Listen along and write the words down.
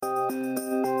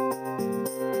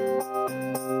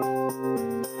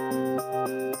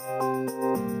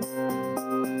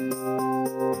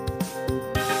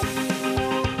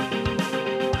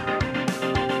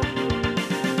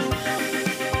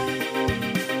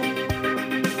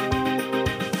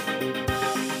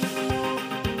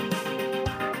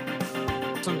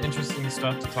Some interesting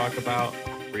stuff to talk about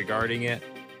regarding it,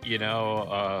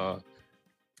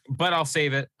 but I'll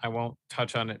save it. I won't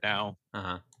touch on it now.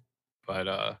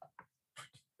 But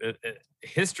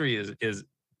history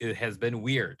it has been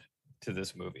weird to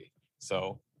this movie,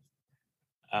 so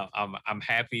I'm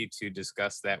happy to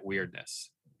discuss that weirdness.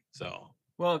 So,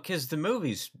 well, because the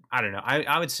movie's, I don't know.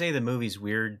 I would say the movie's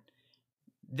weird.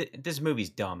 This movie's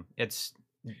dumb. It's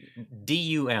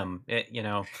DUM.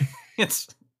 It's.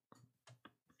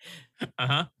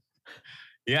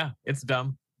 Yeah, it's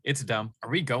dumb. It's dumb. Are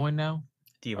we going now?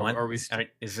 Do you want? Are we?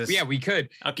 Is this? Yeah, we could.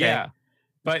 Okay. Yeah,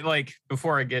 but like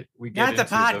before I get, not the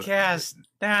podcast.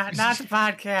 Not the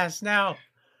podcast. No.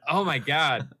 Oh my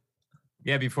God.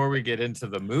 Yeah, before we get into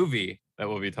the movie that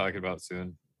we'll be talking about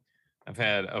soon, I've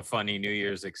had a funny New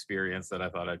Year's experience that I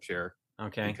thought I'd share.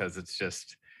 Okay. Because it's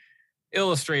just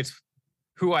illustrates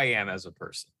who I am as a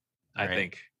person. I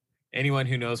think anyone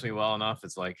who knows me well enough,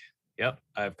 it's like, yep,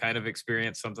 I've kind of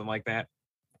experienced something like that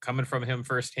coming from him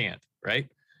firsthand, right?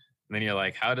 And then you're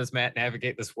like, how does Matt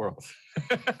navigate this world?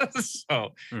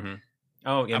 So,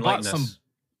 I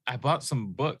bought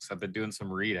some books. I've been doing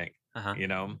some reading,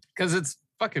 because it's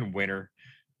fucking winter.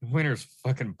 Winter's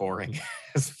fucking boring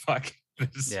as fuck.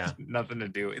 There's nothing to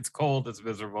do. It's cold. It's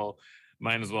miserable.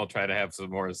 Might as well try to have some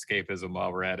more escapism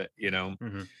while we're at it,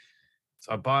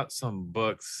 So I bought some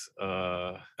books.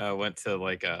 I went to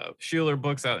like Schuler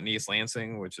Books out in East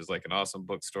Lansing, which is like an awesome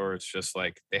bookstore. It's just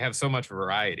like they have so much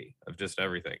variety of just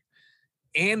everything.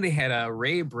 And they had a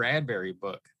Ray Bradbury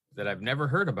book that I've never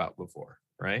heard about before,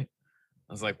 right?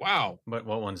 I was like, wow. What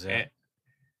one's that?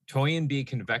 Toynbee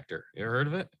Convector. You ever heard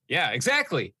of it? Yeah,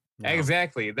 exactly. No.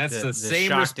 Exactly. That's the same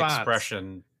shocked response.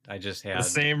 Expression I just had.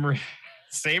 The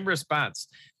same response.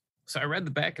 So I read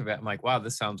the back of it. I'm like, wow,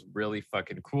 this sounds really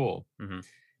fucking cool.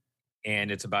 And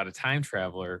it's about a time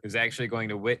traveler who's actually going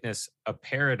to witness a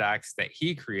paradox that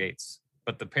he creates.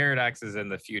 But the paradox is in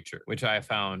the future, which I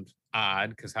found odd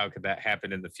because how could that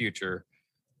happen in the future?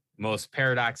 Most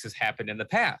paradoxes happen in the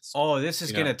past. Oh, this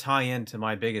is going to tie into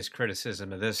my biggest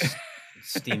criticism of this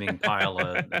steaming pile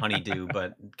of honeydew,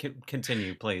 but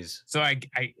continue, please. So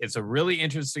it's a really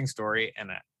interesting story.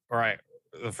 And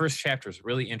the first chapter is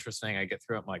really interesting. I get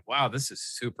through it. I'm like, wow, this is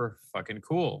super fucking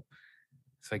cool.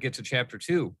 So I get to chapter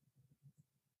 2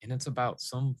 and it's about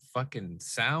some fucking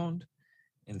sound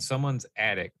in someone's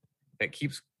attic that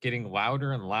keeps getting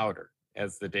louder and louder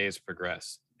as the days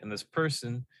progress. And this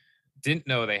person didn't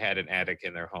know they had an attic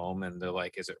in their home. And they're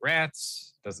like, is it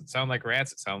rats? Doesn't sound like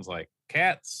rats. It sounds like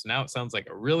cats. Now it sounds like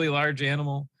a really large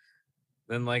animal.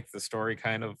 Then like the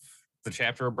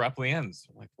chapter abruptly ends.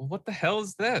 I'm like, well, what the hell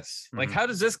is this? Like, how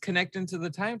does this connect into the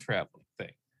time traveling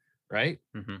thing? Right.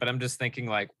 But I'm just thinking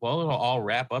like, well, it'll all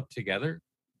wrap up together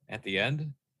at the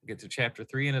end. Get to chapter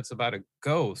 3 and it's about a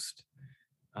ghost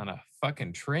on a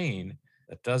fucking train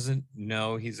that doesn't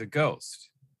know he's a ghost.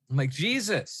 I'm like,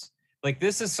 Jesus, like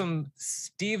this is some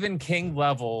Stephen King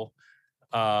level,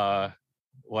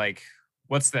 like,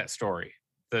 what's that story?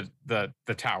 The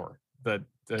tower, the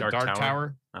Dark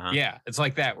Tower. Yeah, it's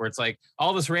like that where it's like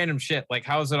all this random shit. Like,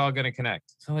 how is it all going to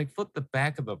connect? So like, go to the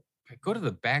back of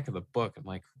the book. I'm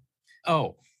like,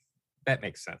 oh, that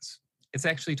makes sense. It's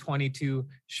actually 22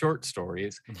 short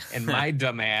stories, and my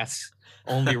dumbass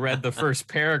only read the first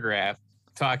paragraph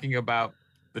talking about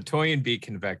the Toynbee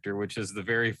Convector, which is the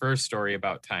very first story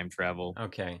about time travel.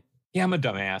 Okay. Yeah, I'm a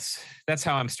dumbass. That's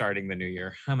how I'm starting the new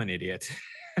year. I'm an idiot.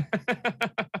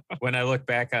 When I look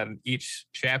back on each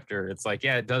chapter, it's like,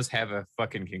 yeah, it does have a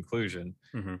fucking conclusion.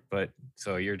 But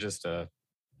so you're just a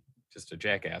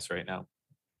jackass right now.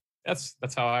 That's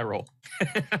how I roll.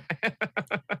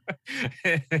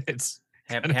 It's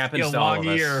happens to all of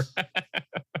us.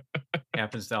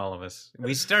 Happens to all of us.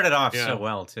 We started off so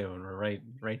well too, and we're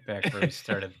right back where we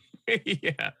started.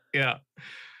 Yeah.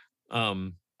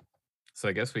 So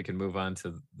I guess we can move on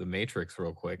to the Matrix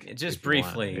real quick. Just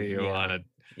briefly. You want to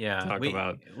talk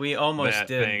about we almost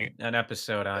did thing. An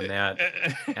episode on that,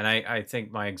 and I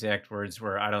think my exact words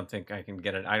were, I don't think I can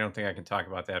get it. I don't think I can talk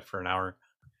about that for an hour.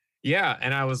 Yeah,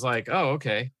 and I was like, oh,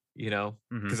 okay,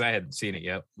 because I hadn't seen it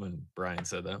yet when Brian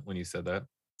said that, when you said that,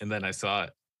 and then I saw it,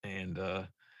 and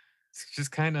it's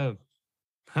just kind of,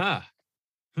 all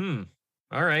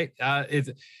right.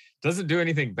 It doesn't do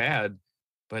anything bad,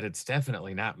 but it's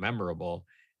definitely not memorable,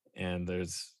 and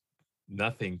there's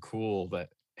nothing cool that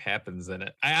happens in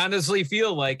it. I honestly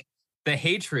feel like the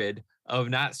hatred of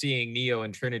not seeing Neo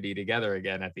and Trinity together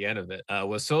again at the end of it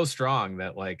was so strong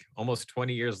that like almost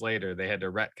 20 years later they had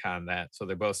to retcon that so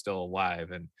they're both still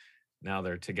alive and now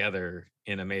they're together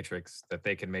in a matrix that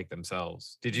they can make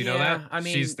themselves. Did you know that Yeah, I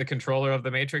she's mean, the controller of the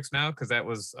matrix now? Because that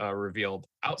was revealed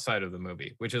outside of the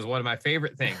movie, which is one of my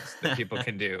favorite things that people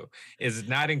can do, is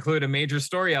not include a major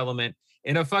story element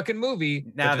in a fucking movie,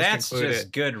 but now just that's include just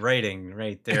it. good writing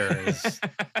right there. Is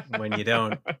when you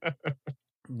don't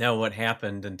know what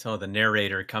happened until the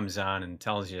narrator comes on and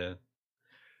tells you.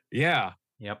 Yeah.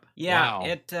 Yep. Yeah, Wow.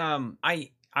 it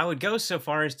I would go so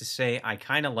far as to say I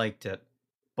kind of liked it,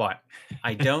 but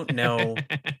I don't know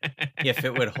if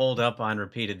it would hold up on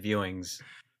repeated viewings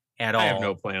at I have no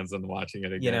all, plans on watching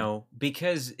it again.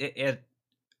 because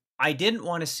I didn't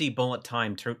want to see Bullet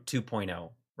Time 2.0,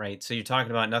 right? So you're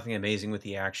talking about nothing amazing with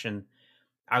the action.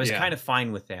 I was Yeah. kind of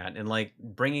fine with that, and like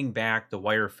bringing back the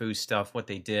wire foo stuff. What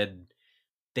they did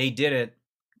it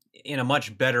in a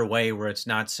much better way where it's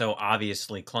not so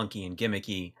obviously clunky and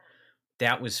gimmicky.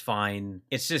 That was fine.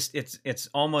 It's just it's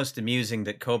almost amusing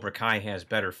that Cobra Kai has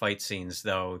better fight scenes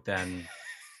though than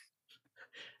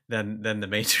the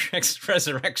Matrix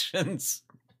Resurrections.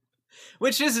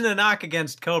 Which isn't a knock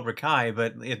against Cobra Kai,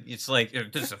 but it's like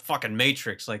this is a fucking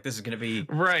Matrix. Like this is going to be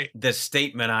Right. this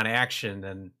statement on action,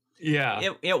 and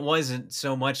Yeah. it wasn't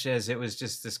so much as it was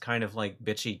just this kind of like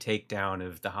bitchy takedown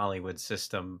of the Hollywood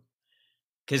system.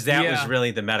 Because that was Yeah.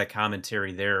 really the meta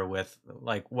commentary there with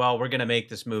like, well, we're going to make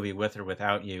this movie with or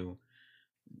without you,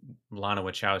 Lana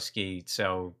Wachowski.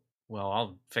 So, well,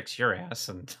 I'll fix your ass,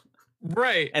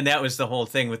 Right. and that was the whole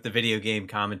thing with the video game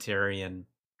commentary. And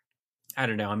I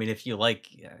don't know. I mean, if you like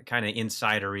kind of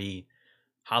insidery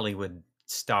Hollywood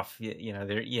stuff,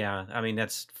 there. Yeah, I mean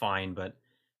that's fine, but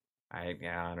I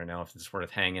don't know if it's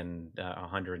worth hanging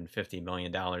 $150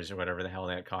 million or whatever the hell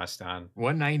that cost on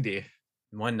 190.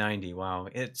 190. Wow,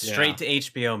 it's Yeah. straight to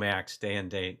HBO Max, day and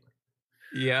date.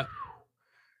 Yeah.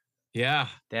 Yeah.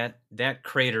 That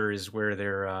crater is where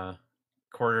their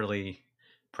quarterly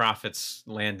profits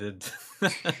landed.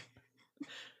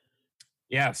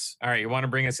 Yes. All right. You want to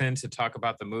bring us in to talk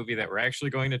about the movie that we're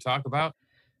actually going to talk about?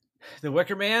 The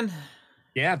Wicker Man.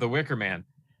 Yeah, The Wicker Man.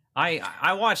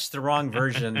 I watched the wrong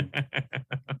version,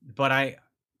 but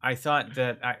I thought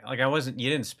that I wasn't. You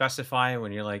didn't specify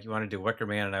when you're like you want to do Wicker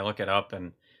Man, and I look it up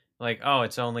and like, oh,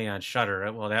 it's only on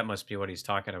Shutter. Well, that must be what he's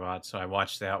talking about. So I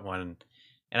watched that one,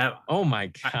 and Oh my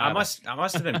God. I must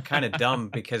have been kind of dumb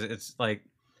because it's like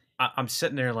I'm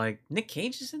sitting there like Nick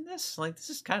Cage is in this. Like this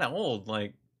is kind of old.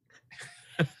 Like,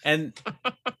 and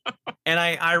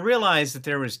I realized that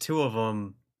there was two of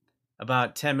them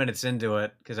about 10 minutes into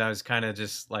it because I was kind of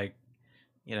just like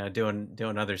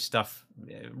doing other stuff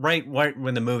right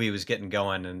when the movie was getting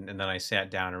going, and then I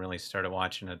sat down and really started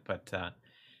watching it. But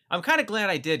I'm kind of glad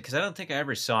I did because I don't think I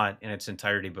ever saw it in its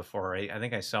entirety before. I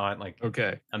think I saw it like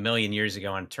Okay. a million years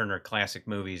ago on Turner Classic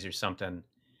Movies or something,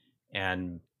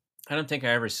 and I don't think I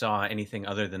ever saw anything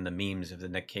other than the memes of the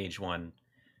Nick Cage one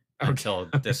until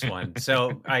this one.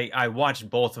 So I watched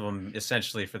both of them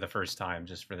essentially for the first time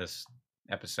just for this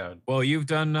episode. Well, you've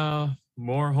done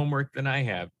more homework than I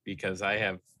have because I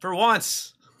have, For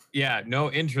once. yeah,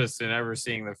 no interest in ever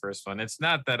seeing the first one. It's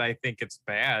not that I think it's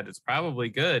bad. It's probably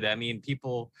good. I mean,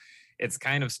 it's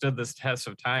kind of stood this test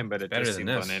of time, but it just seems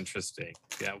uninteresting.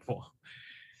 Yeah. Well,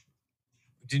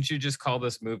 didn't you just call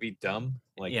this movie dumb?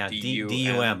 Like yeah, D-U-M?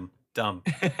 D-U-M, dumb.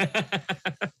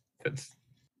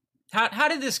 How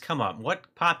did this come up? What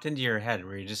popped into your head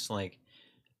where you're just like,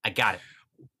 I got it?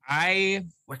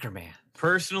 Wicker Man.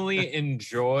 Personally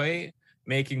enjoy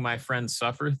making my friends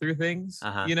suffer through things.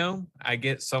 Uh-huh. I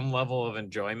get some level of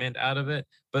enjoyment out of it,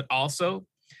 but also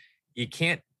you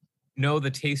can't know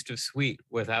the taste of sweet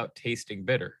without tasting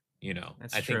bitter.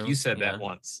 That's I true. think you said Yeah. that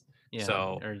once. Yeah.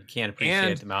 So, or you can't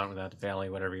appreciate the mountain without the valley,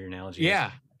 whatever your analogy is.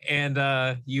 Yeah. And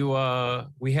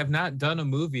we have not done a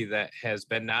movie that has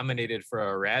been nominated for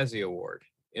a Razzie Award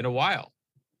in a while.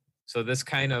 So this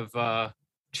kind of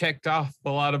checked off a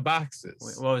lot of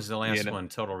boxes. What was the last one?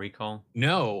 Total Recall?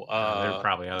 No, there are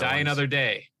probably other Die ones. Another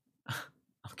Day.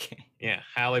 Okay. Yeah,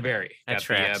 Halle Berry. That got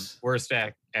tracks. The worst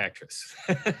actress.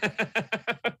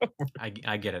 I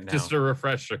get it now. Just a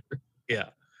refresher. Yeah,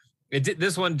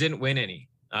 this one didn't win any.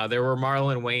 There were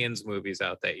Marlon Wayans movies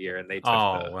out that year, and they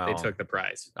took they took the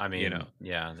prize. I mean,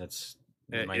 yeah, that's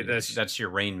your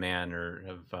Rain Man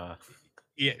of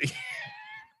yeah,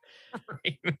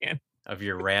 Rain Man of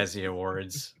your Razzie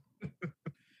Awards.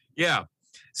 Yeah,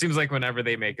 seems like whenever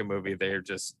they make a movie,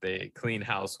 they clean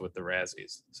house with the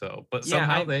Razzies. So, but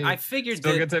somehow I figured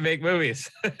still get to make movies.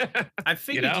 I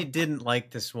figured you didn't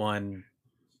like this one,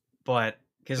 but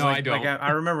Because No, I like don't.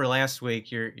 I remember last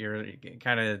week, you're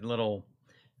kind of little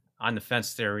on the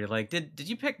fence there. Where you're like, did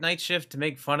you pick Night Shift to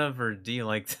make fun of, or do you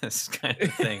like this kind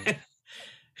of thing?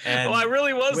 Well, I And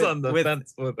really was on the with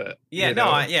fence with it, yeah, you no,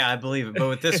 know? I believe it. But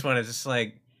with this one, it's just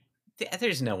like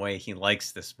there's no way he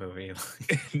likes this movie.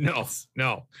 No, It's-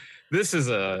 no. This is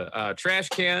a trash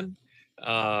can.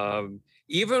 Now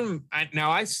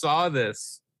I saw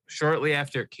this shortly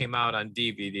after it came out on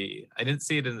DVD. I didn't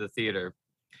see it in the theater.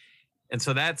 And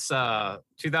so that's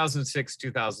 2006,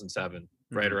 2007,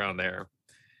 right Mhm. around there,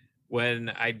 when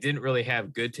I didn't really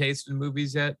have good taste in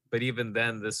movies yet. But even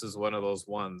then, this is one of those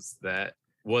ones that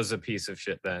was a piece of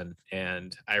shit then.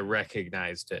 And I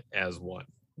recognized it as one,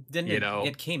 Didn't you know?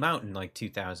 it came out in like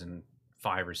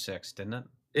 2005 or six, didn't it?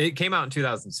 It came out in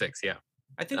 2006, yeah.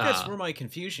 I think that's Uh, where my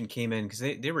confusion came in because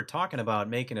they were talking about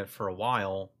making it for a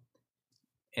while,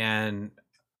 and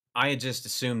I had just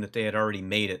assumed that they had already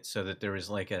made it so that there was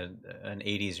like an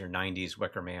 80s or 90s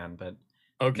Wicker Man, but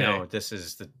okay. no, this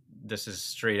is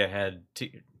straight ahead to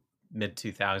mid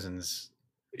 2000s.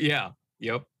 Yeah.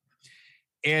 Yep.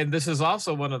 And this is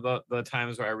also one of the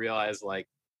times where I realized, like,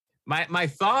 my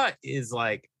thought is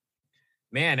like,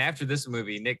 man, after this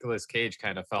movie, Nicolas Cage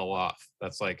kind of fell off.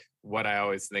 That's like what I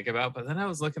always think about. But then I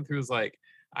was looking through his like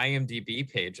IMDb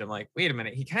page. I'm like, wait a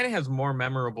minute, he kind of has more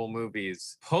memorable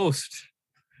movies post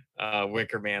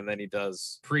Wicker Man than he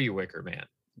does pre Wicker Man.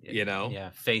 You know,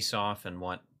 Yeah, Face Off and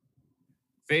what?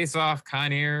 Face Off,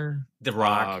 Con Air, The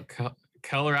Rock.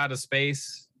 Color Out of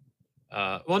Space.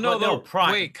 Well, Well, no, no,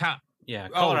 no, wait, yeah,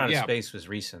 Color oh Out of yeah, Space was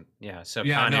recent. Yeah, so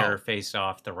yeah, Con Air, no, Face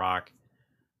Off, The Rock.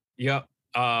 yep.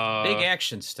 Big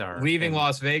action star. Leaving And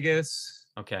Las Vegas.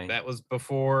 okay. That was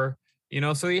before,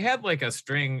 so he had like a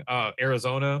string.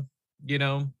 Arizona, you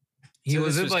know, he So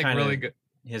was this in was like kind really of good.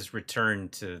 his return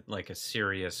to like a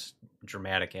serious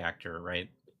dramatic actor, right?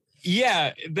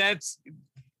 Yeah, that's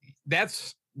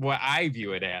what I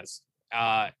view it as.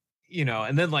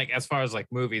 And then like as far as like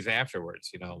movies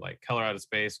afterwards, like Color Out of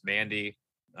Space, Mandy,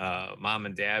 Mom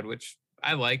and Dad, which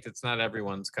I liked. It's not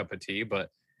everyone's cup of tea, but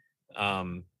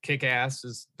Kick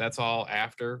Ass that's all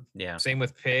after. Yeah. Same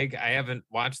with Pig. I haven't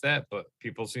watched that, but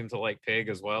people seem to like Pig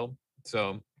as well.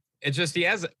 So it's just he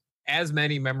has as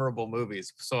many memorable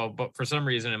movies. So, but for some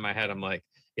reason in my head, I'm like,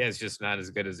 yeah, it's just not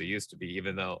as good as it used to be,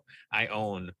 even though I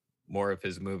own more of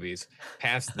his movies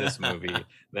past this movie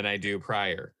than I do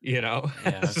prior, Yeah,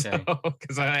 okay. So,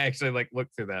 because I actually like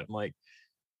looked through that. I'm like,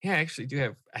 yeah,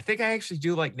 I think I actually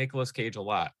do like Nicolas Cage a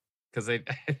lot because I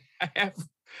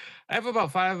have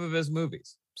about 5 of his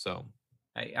movies. So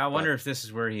I wonder if this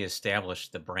is where he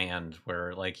established the brand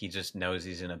where like he just knows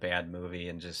he's in a bad movie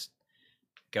and just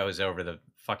goes over the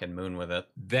fucking moon with it.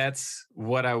 that's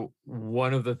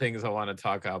one of the things I want to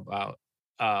talk about.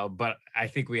 But I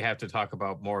think we have to talk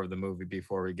about more of the movie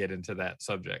before we get into that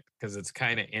subject because it's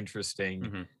kind of interesting.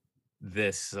 Mm-hmm.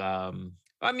 This, I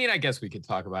mean, I guess we could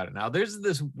talk about it now. There's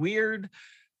this weird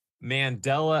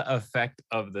Mandela effect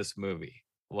of this movie,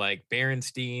 like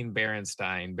Berenstein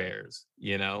Bears.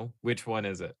 Which one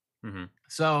is it? Mm-hmm.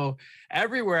 So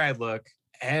everywhere I look,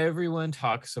 everyone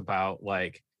talks about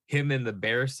like him in the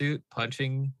bear suit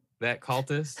punching that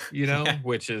cultist, Yeah.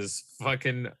 which is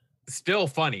fucking still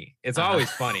funny. It's always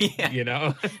funny,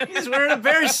 Yeah. He's wearing a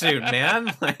bear suit,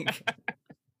 man. Like,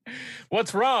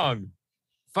 what's wrong?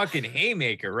 Fucking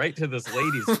haymaker right to this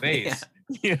lady's face.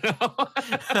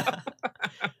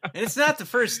 And it's not the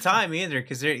first time either,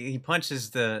 because he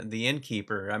punches the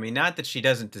innkeeper. I mean, not that she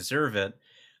doesn't deserve it,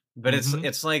 but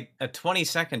it's like a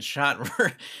 20-second shot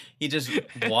where he just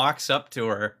walks up to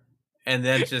her and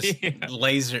then just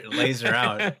lays her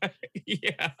out.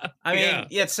 Yeah. I mean,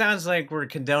 it sounds like we're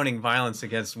condoning violence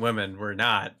against women. We're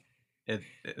not.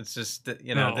 It's just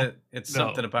it's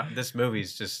something about this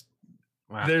movie's just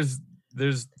wow.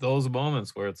 There's those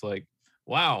moments where it's like,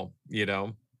 wow,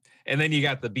 and then you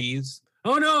got the bees.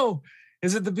 Oh no,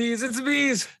 is it the bees? It's the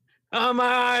bees. Oh, my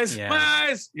eyes, my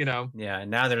eyes. Yeah, and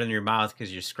now they're in your mouth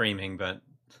because you're screaming. But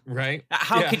right?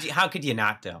 How could you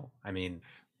not though? I mean,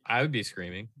 I would be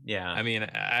screaming. Yeah. I mean,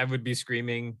 I would be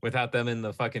screaming without them in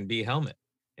the fucking bee helmet.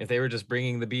 If they were just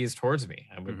bringing the bees towards me,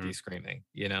 I would be screaming.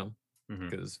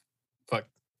 Because fuck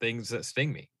things that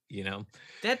sting me.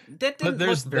 That didn't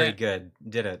look very good,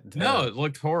 did it? No, it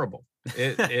looked horrible.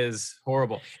 It is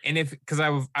horrible. And because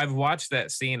I've watched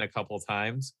that scene a couple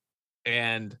times,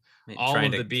 and all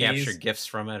trying of the bees capture gifts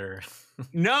from it, or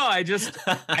no, I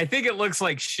think it looks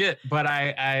like shit. But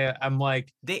I'm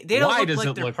like, they don't why look does like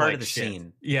it they're look part like of the shit?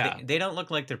 scene. Yeah, they don't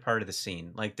look like they're part of the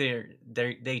scene. Like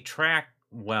they track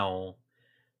well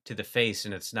to the face,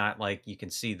 and it's not like you can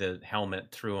see the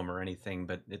helmet through them or anything.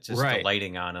 But it's just the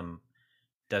lighting on them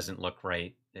doesn't look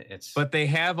right. It's But they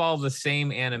have all the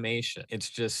same animation. It's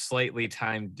just slightly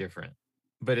timed different.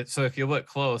 But so if you look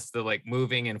close, they're like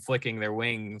moving and flicking their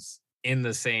wings in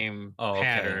the same oh, okay.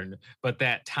 pattern, but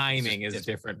that timing is It's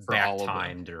different for back all of them.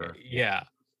 timed or Yeah.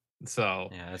 So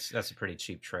yeah, that's a pretty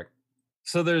cheap trick.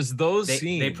 there's those They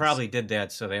scenes. probably did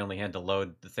that so they only had to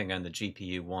load the thing on the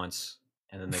GPU once,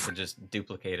 and then they could just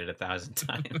duplicate it 1,000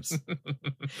 times.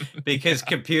 Because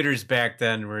computers back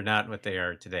then were not what they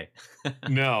are today.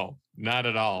 No, not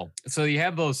at all. So you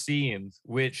have those scenes,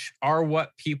 which are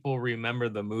what people remember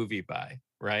the movie by,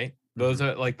 right? Those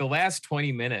Mhm. are like the last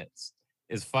 20 minutes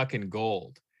is fucking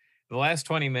gold. The last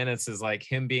 20 minutes is like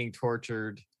him being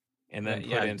tortured and then put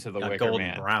Yeah, into the a Wicker golden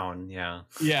Man. brown, yeah.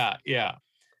 Yeah, yeah.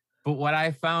 But what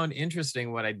I found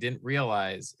interesting, what I didn't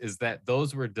realize, is that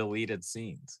those were deleted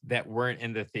scenes that weren't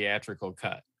in the theatrical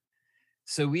cut.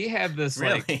 So we have this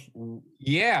like, Really?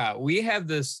 yeah, we have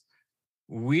this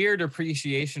weird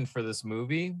appreciation for this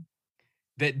movie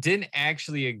that didn't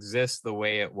actually exist the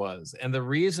way it was. And the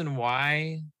reason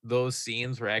why those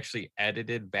scenes were actually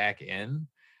edited back in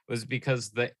was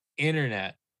because the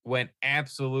internet went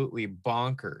absolutely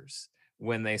bonkers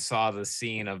when they saw the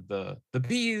scene of the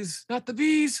bees, not the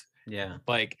bees. Yeah.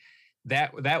 Like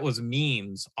that was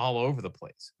memes all over the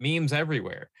place. Memes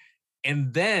everywhere.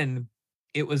 And then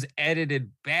it was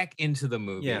edited back into the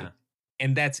movie, Yeah.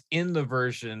 and that's in the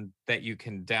version that you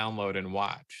can download and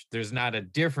watch. There's not a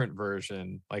different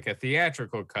version, like a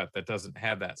theatrical cut, that doesn't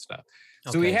have that stuff.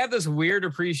 So we Okay. have this weird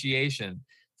appreciation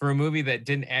for a movie that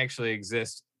didn't actually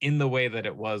exist in the way that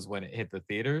it was when it hit the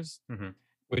theaters, Mhm.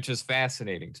 which is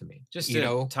fascinating to me. Just You to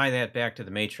know? tie that back to The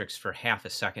Matrix for half a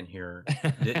second here,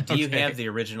 do you have Okay. the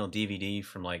original DVD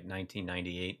from, like,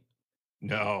 1998?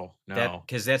 No, That no.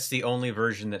 because that's the only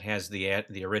version that has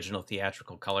the original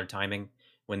theatrical color timing.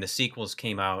 When the sequels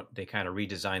came out, they kinda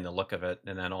redesigned the look of it,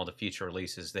 and then all the future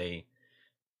releases, they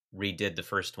redid the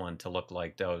first one to look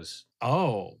like those.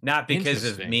 Oh, Not because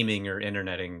of interesting. memeing or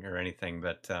interneting or anything,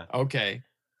 but, Okay.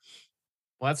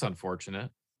 Well, that's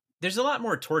unfortunate. there's a lot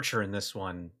more torture in this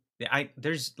one.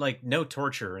 There's, like, no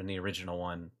torture in the original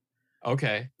one,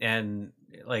 Okay. and,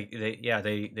 like,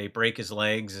 they break his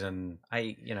legs, and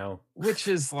Which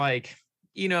is like,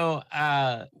 you know,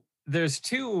 there's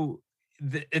two,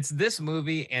 it's this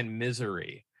movie and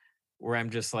Misery, where I'm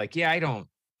just like, yeah, I don't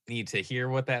need to hear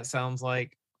what that sounds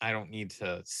like. I don't need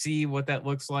to see what that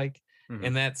looks like. Mhm,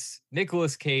 And that's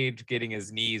Nicolas Cage getting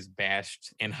his knees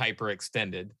bashed and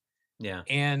hyperextended. yeah.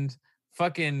 And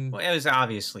fucking Well, it was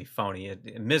obviously phony.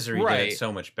 Misery did it right.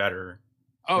 so much better,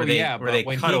 Oh yeah, where they but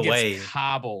when cut he gets away.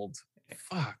 cobbled,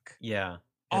 fuck Yeah,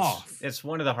 off. it's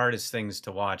one of the hardest things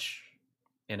to watch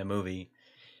in a movie.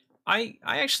 I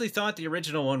actually thought the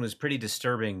original one was pretty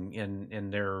disturbing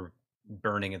in their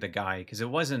burning of the guy because it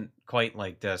wasn't quite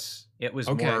like this. It was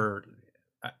Okay. more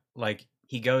like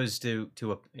he goes to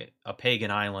a pagan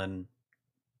island,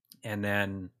 and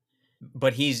then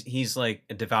but he's like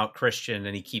a devout Christian,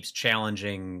 and he keeps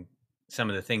challenging some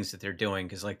of the things that they're doing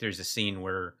because like there's a scene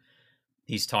where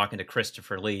he's talking to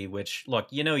Christopher Lee, which look,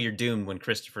 you're doomed when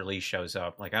Christopher Lee shows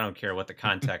up. Like I don't care what the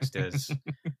context is.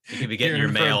 You could be getting You're your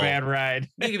in for a mail. bad ride.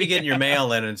 You could be getting your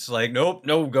mail and it's like, nope,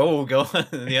 no, go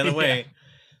the other Yeah. way.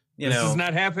 This is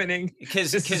not happening.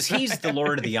 Because This is not he's the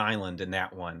Lord of the Island in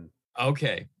that one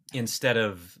okay. instead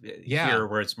of Yeah. here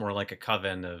where it's more like a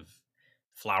coven of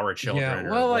flower Yeah. children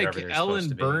or Well, whatever like they're supposed Ellen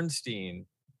to be. Bernstein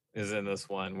is in this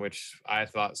one, which I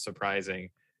thought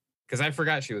surprising because I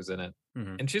forgot she was in it.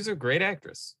 Hmm. And she's a great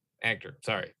actor.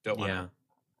 Sorry. Don't want Yeah, to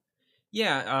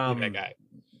yeah. be that guy.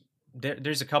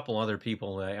 There's a couple other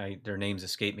people that their names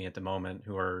escape me at the moment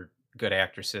who are good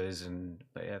actresses and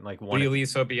like one of Lily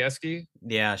Sobieski.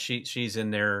 yeah she's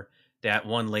in there. That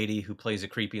one lady who plays a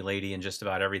creepy lady in just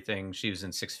about everything. She was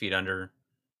in 6 Feet Under.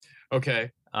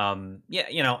 Okay.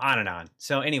 Yeah, on and on.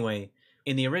 So anyway,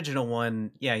 in the original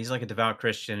one, yeah, he's like a devout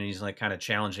Christian and he's like kind of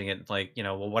challenging it, like,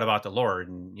 well, what about the Lord?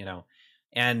 And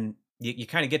you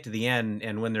kind of get to the end,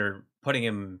 and when they're putting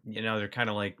him, they're kind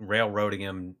of like railroading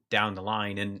him down the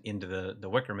line into the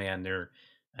Wicker Man. They're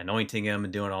anointing him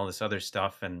and doing all this other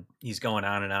stuff, and he's going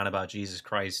on and on about Jesus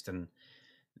Christ and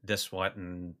this what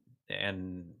and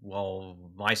well,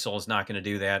 my soul's not going to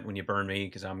do that when you burn me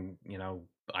because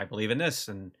I believe in this.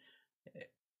 And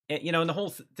the whole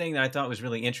thing that I thought was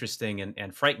really interesting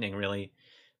and frightening really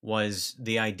was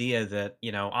the idea that,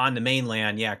 on the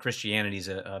mainland, yeah, Christianity is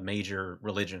a major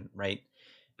religion, right?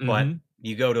 But Hmm.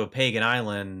 you go to a pagan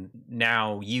island,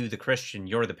 now you, the Christian,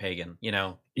 you're the pagan,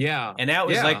 Yeah. and that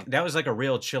was Yeah. like a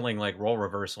real chilling, like, role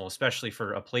reversal, especially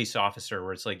for a police officer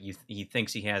where it's like he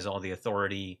thinks he has all the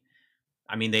authority.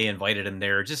 I mean, they invited him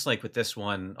there, just like with this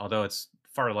one, although it's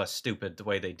far less stupid the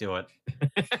way they do it.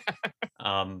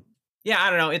 Yeah, I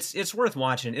don't know. It's worth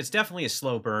watching. It's definitely a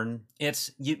slow burn.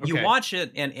 It's you Okay. watch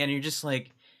it and you're just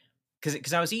like,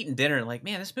 because I was eating dinner and like,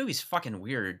 man, this movie's fucking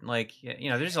weird. Like,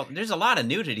 there's a lot of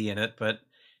nudity in it, but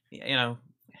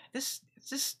this it's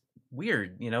just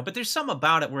weird, But there's something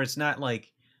about it where it's not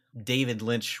like David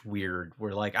Lynch weird,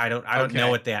 where like I don't know Okay.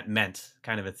 what that meant,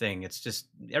 kind of a thing. It's just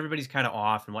everybody's kind of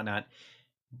off and whatnot.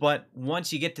 But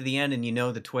once you get to the end and you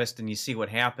know the twist and you see what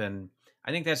happened,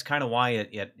 I think that's kind of why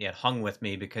it hung with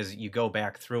me, because you go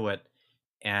back through it.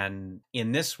 And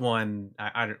in this one,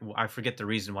 I forget the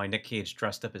reason why Nick Cage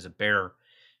dressed up as a bear,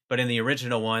 but in the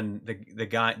original one, the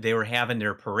guy, they were having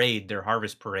their parade, their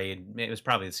harvest parade. It was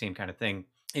probably the same kind of thing,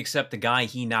 except the guy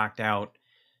he knocked out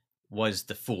was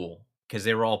the fool, because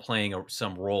they were all playing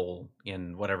some role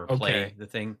in whatever play Okay. the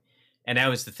thing. And that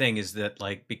was the thing, is that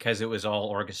like, because it was all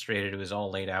orchestrated, it was all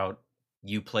laid out.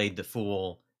 You played the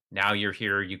fool. Now you're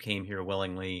here. You came here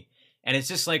willingly. And it's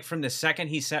just like from the second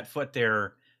he set foot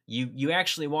there, you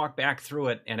actually walk back through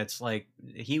it, and it's like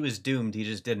he was doomed. He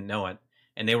just didn't know it.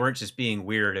 And they weren't just being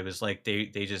weird. It was like they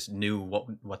just knew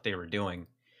what they were doing.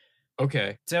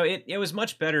 Okay. So it was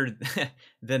much better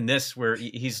than this, where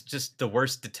he's just the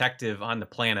worst detective on the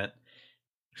planet.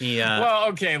 Well,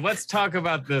 okay, let's talk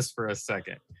about this for a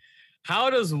second. How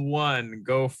does one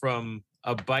go from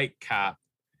a bike cop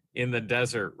in the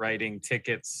desert writing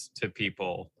tickets to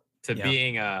people to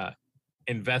being a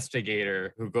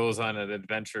investigator who goes on an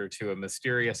adventure to a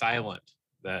mysterious island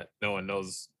that no one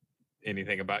knows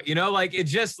anything about? Like,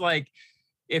 it's just like,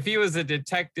 if he was a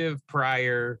detective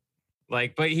prior,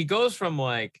 like, but he goes from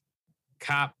like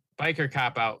biker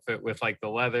cop outfit with like the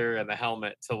leather and the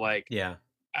helmet to like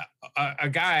a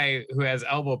guy who has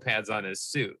elbow pads on his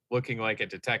suit looking like a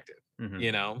detective.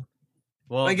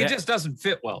 Well, like, it just doesn't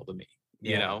fit well to me,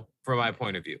 from my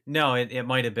point of view. No, it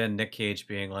might have been Nick Cage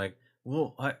being like,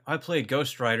 well, I played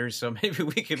Ghost Rider, so maybe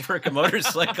we could work a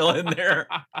motorcycle in there.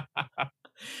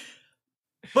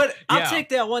 But I'll take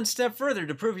that one step further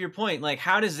to prove your point. Like,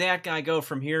 how does that guy go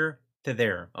from here to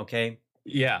there? Okay.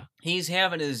 Yeah. He's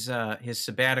having his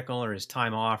sabbatical or his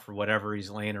time off or whatever. He's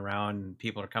laying around and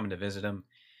people are coming to visit him.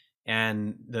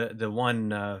 And the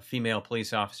one female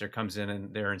police officer comes in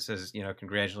and there and says,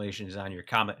 congratulations on your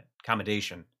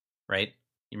accommodation, right?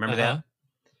 You remember that?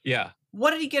 Yeah.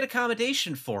 What did he get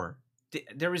accommodation for?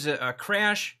 There was a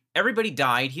crash. Everybody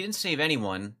died. He didn't save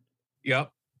anyone.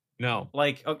 Yep. No.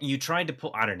 Like, you tried to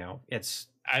pull, I don't know.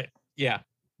 Yeah.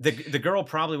 The girl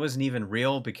probably wasn't even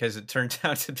real, because it turned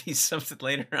out to be something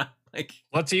later on. Like,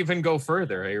 let's even go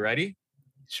further. Are you ready?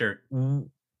 Sure.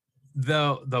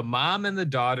 The mom and the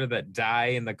daughter that die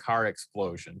in the car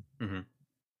explosion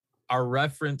are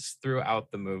referenced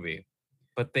throughout the movie,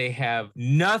 but they have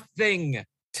nothing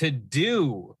to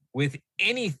do with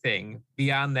anything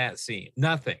beyond that scene.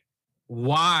 Nothing.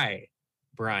 Why,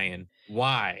 Brian?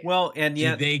 Why? Well, and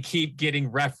yet do they keep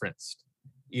getting referenced?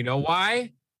 You know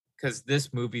why? Because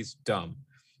this movie's dumb.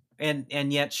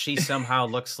 And yet she somehow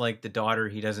looks like the daughter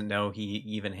he doesn't know he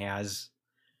even has.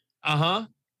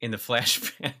 In the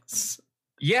flashbacks.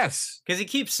 Yes. Because he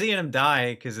keeps seeing him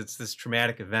die because it's this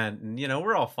traumatic event. And,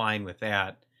 we're all fine with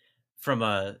that from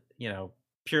a,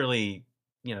 purely,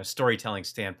 storytelling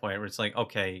standpoint, where it's like,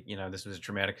 okay, this was a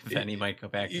traumatic event. He might go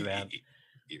back to that.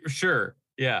 Sure.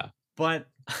 Yeah. But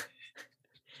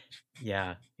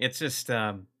yeah, it's just,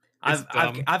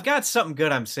 I've got something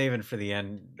good I'm saving for the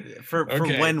end, for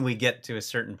when we get to a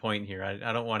certain point here.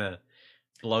 I don't want to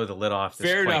blow the lid off this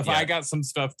Fair point enough. yet. I got some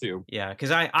stuff too. Yeah, because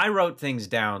I wrote things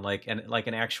down like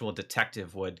an actual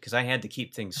detective would, because I had to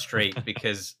keep things straight,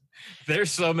 because there's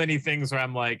so many things where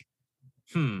I'm like,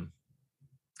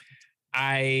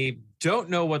 I don't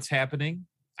know what's happening.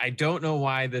 I don't know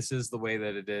why this is the way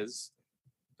that it is.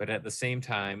 But at the same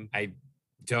time, I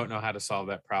don't know how to solve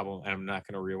that problem, and I'm not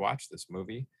going to rewatch this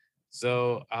movie.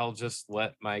 So I'll just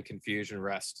let my confusion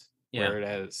rest where it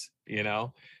is,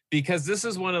 because this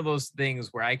is one of those things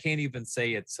where I can't even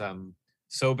say it's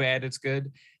so bad it's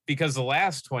good, because the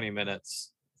last 20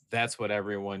 minutes, that's what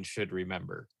everyone should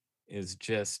remember, is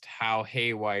just how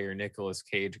haywire Nicolas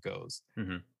Cage goes.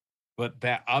 But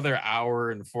that other hour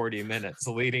and 40 minutes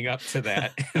leading up to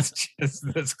that is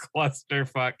just this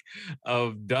clusterfuck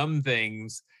of dumb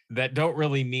things that don't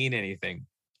really mean anything.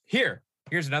 Here's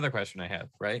another question I have,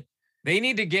 right? They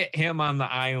need to get him on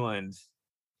the island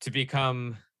to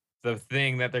become the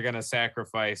thing that they're going to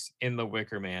sacrifice in the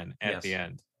Wicker Man at the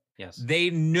end. Yes.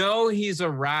 They know he's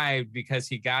arrived because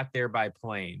he got there by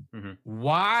plane.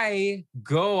 Why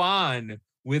go on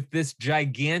with this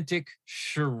gigantic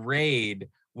charade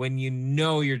when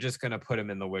you're just going to put him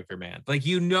in the Wicker Man? Like,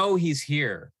 he's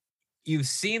here. you've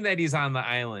seen that he's on the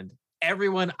island.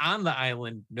 Everyone on the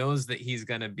island knows that he's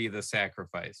going to be the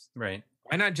sacrifice. Right.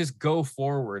 Why not just go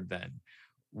forward then?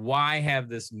 Why have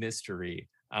this mystery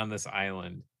on this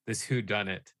island? This who done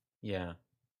it Yeah.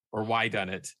 or why done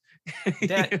it?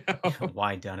 That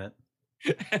why done it?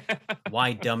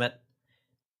 Why dumb it?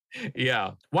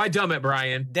 Yeah. Why dumb it,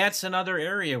 Brian? That's another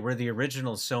area where the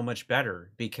original is so much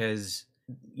better because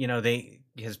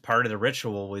his part of the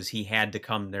ritual was he had to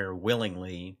come there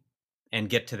willingly and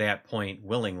get to that point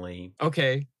willingly.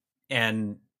 Okay.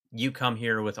 And you come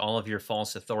here with all of your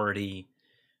false authority,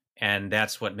 and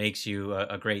that's what makes you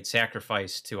a great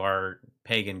sacrifice to our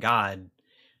pagan god,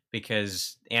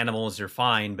 because animals are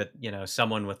fine, but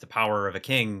someone with the power of a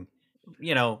king,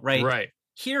 right? Right.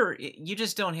 Here, you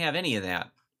just don't have any of that.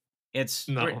 It's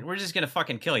we're just gonna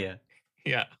fucking kill you.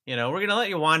 Yeah. We're gonna let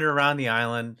you wander around the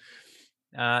island.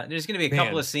 There's gonna be a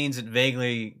couple of scenes that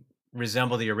vaguely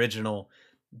resemble the original,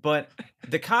 but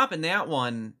the cop in that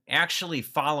one actually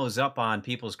follows up on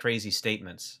people's crazy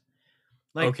statements.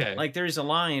 Like there's a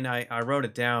line, I wrote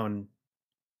it down,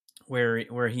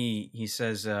 where he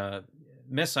says,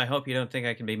 "Miss, I hope you don't think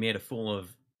I can be made a fool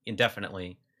of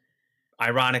indefinitely."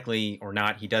 Ironically or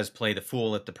not, he does play the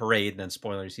fool at the parade, and then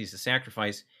spoilers, he's the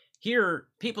sacrifice. Here,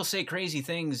 people say crazy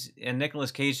things, and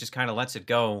Nicolas Cage just kind of lets it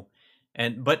go.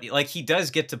 But like he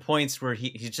does get to points where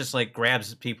he just like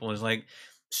grabs people and is like,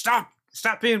 "Stop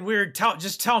being weird.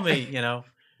 Just tell me,"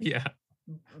 Yeah.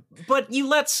 But you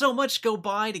let so much go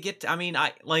by to get to, I mean,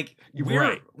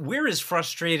 we're as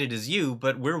frustrated as you,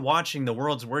 but we're watching the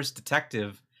world's worst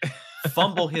detective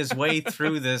fumble his way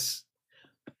through this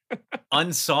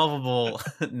unsolvable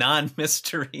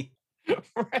non-mystery.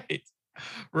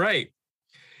 Right.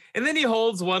 And then he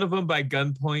holds one of them by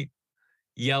gunpoint,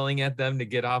 yelling at them to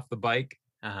get off the bike.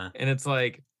 And it's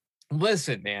like,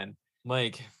 listen, man,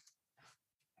 like,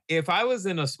 if I was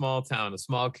in a small town, a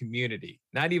small community,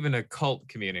 not even a cult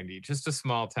community, just a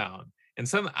small town, and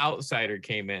some outsider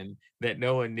came in that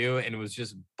no one knew and was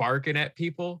just barking at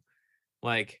people,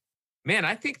 like, man,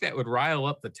 I think that would rile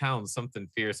up the town something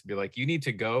fierce and be like, you need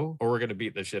to go or we're going to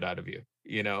beat the shit out of you.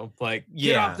 Like,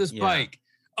 get off this bike.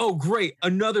 Oh, great.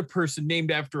 Another person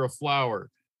named after a flower.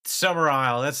 Summer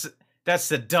Isle. That's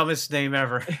the dumbest name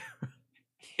ever.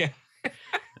 Yeah.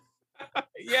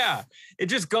 Yeah. It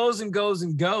just goes and goes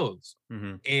and goes.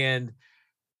 Mm-hmm. And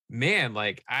man,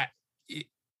 like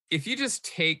if you just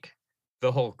take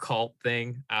the whole cult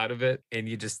thing out of it and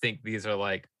you just think these are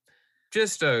like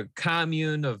just a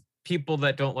commune of people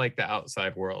that don't like the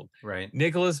outside world. Right.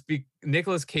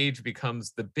 Nicolas Cage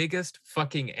becomes the biggest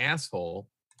fucking asshole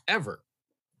ever.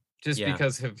 Just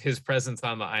because of his presence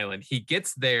on the island. He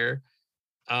gets there.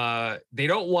 They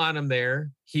don't want him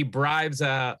there. He bribes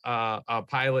a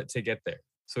pilot to get there.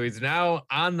 So he's now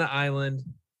on the island.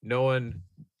 No one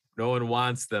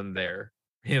wants him there,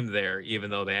 even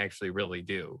though they actually really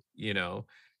do,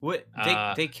 What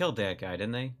they killed that guy,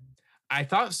 didn't they? I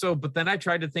thought so, but then I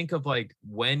tried to think of like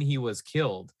when he was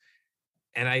killed.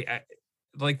 And I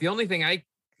like the only thing I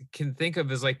can think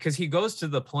of is like, because he goes to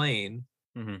the plane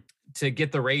to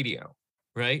get the radio,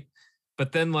 right?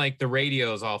 But then like the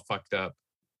radio is all fucked up,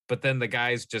 but then the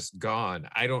guy's just gone.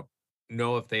 I don't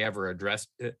know if they ever addressed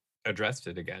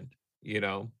it again.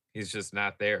 He's just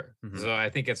not there. So I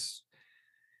think it's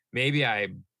maybe I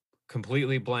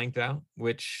completely blanked out,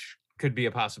 which could be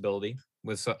a possibility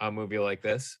with a movie like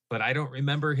this, but I don't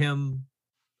remember him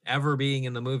ever being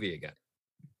in the movie again.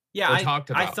 Yeah, I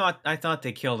thought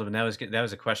they killed him, and that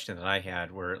was a question that I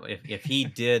had, where if he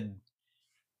did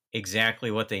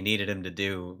exactly what they needed him to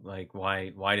do, like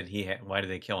why did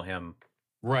they kill him?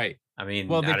 Right. I mean,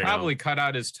 well, they probably cut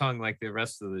out his tongue like the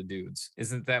rest of the dudes.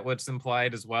 Isn't that what's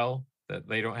implied as well? That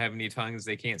they don't have any tongues,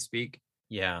 they can't speak?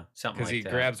 Yeah, something like that.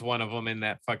 Because he grabs one of them in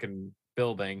that fucking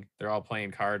building. They're all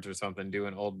playing cards or something,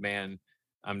 doing old man,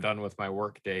 I'm done with my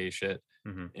work day shit.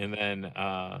 And then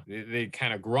they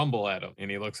kind of grumble at him,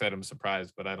 and he looks at him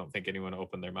surprised, but I don't think anyone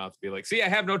opened their mouth to be like, see, I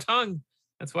have no tongue.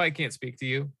 That's why I can't speak to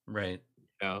you. Right.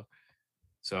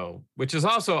 So, which is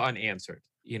also unanswered.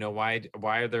 Why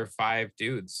are there 5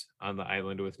 dudes on the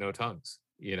island with no tongues?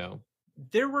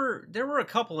 There were a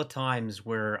couple of times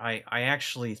where I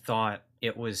actually thought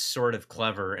it was sort of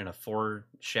clever in a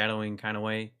foreshadowing kind of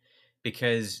way,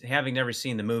 because having never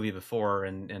seen the movie before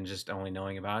and just only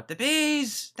knowing about the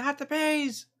bees, not the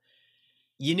bees,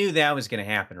 you knew that was going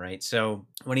to happen, right? So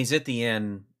when he's at the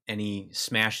inn and he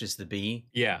smashes the bee,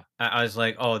 I was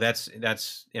like, oh,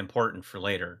 that's important for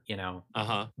later,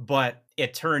 But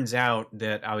it turns out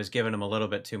that I was giving him a little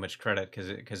bit too much credit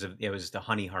because it was the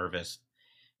honey harvest.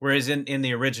 Whereas in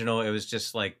the original, it was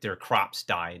just like their crops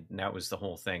died, and that was the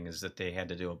whole thing, is that they had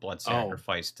to do a blood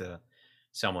sacrifice to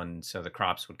someone so the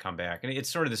crops would come back. And it's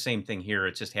sort of the same thing here.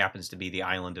 It just happens to be the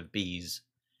island of bees.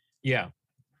 Yeah.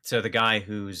 So the guy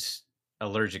who's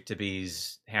allergic to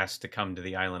bees has to come to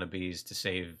the island of bees to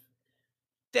save.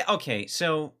 Okay,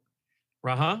 so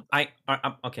Uh-huh.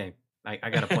 okay. I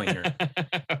got a point here.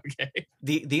 Okay.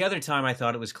 The other time I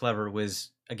thought it was clever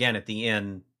was again at the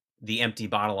end, the empty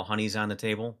bottle of honey's on the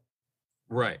table.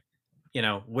 Right.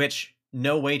 Which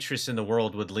no waitress in the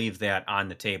world would leave that on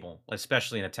the table,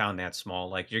 especially in a town that small.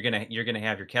 Like you're gonna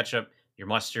have your ketchup, your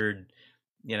mustard,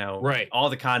 Right. all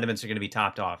the condiments are gonna be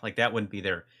topped off. Like that wouldn't be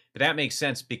there. But that makes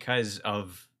sense because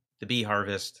of the bee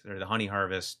harvest or the honey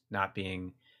harvest not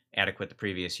being adequate the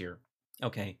previous year.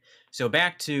 Okay, so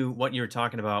back to what you were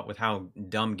talking about with how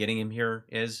dumb getting him here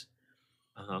is.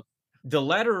 Uh-huh. The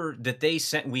letter that they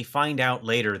sent, we find out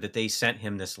later that they sent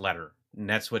him this letter, and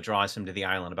that's what draws him to the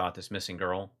island about this missing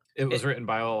girl. It was written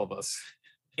by all of us.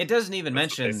 It doesn't even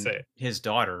That's what they mention say. his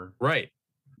daughter, Right.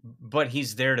 but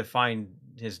he's there to find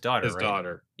his daughter. His right?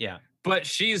 daughter. Yeah. But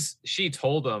she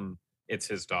told him it's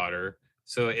his daughter.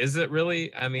 So is it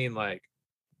really? I mean, like,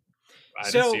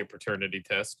 I didn't see a paternity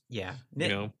test. Yeah.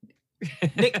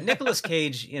 Nicolas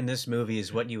Cage in this movie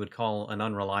is what you would call an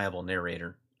unreliable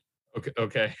narrator.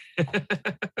 Okay.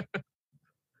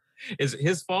 Is it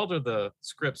his fault or the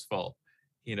script's fault?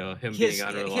 Him being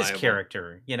unreliable. His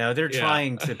character. They're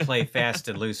trying to play fast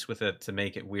and loose with it to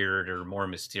make it weird or more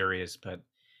mysterious, but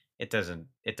it doesn't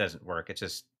work. It's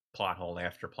just plot hole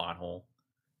after plot hole.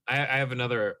 I have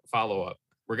another follow-up.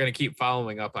 We're going to keep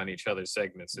following up on each other's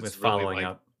segments. It's with really following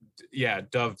up. Yeah,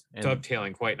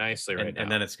 dovetailing quite nicely right now.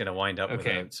 And then it's going to wind up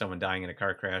with someone dying in a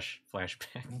car crash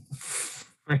flashback.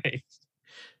 Right.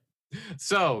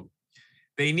 So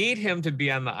they need him to be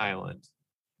on the island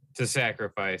to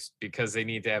sacrifice because they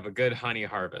need to have a good honey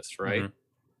harvest, right?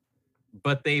 Mm-hmm.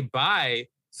 But they buy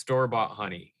store-bought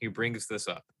honey. He brings this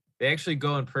up. They actually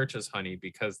go and purchase honey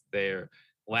because they're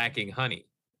lacking honey,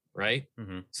 right?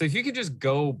 Mm-hmm. So if you could just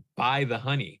go buy the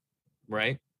honey,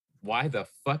 right? Why the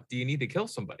fuck do you need to kill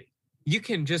somebody? You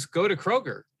can just go to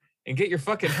Kroger and get your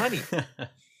fucking honey.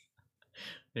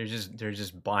 They're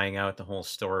just buying out the whole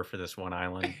store for this one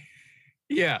island.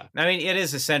 Yeah. I mean, it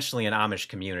is essentially an Amish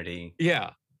community.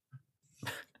 Yeah.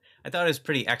 I thought it was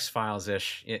pretty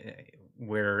X-Files-ish,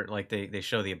 where like they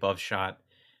show the above shot,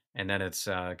 and then it's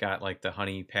got like the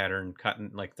honey pattern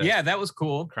cutting, like the that was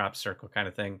cool crop circle kind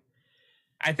of thing.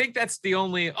 I think that's the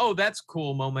only that's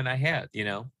cool moment I had,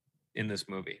 in this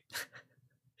movie.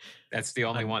 That's the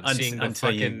only one, seeing the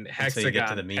fucking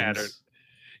hexagon pattern.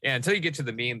 Yeah, until you get to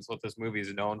the memes, what this movie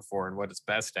is known for and what it's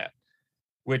best at,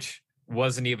 which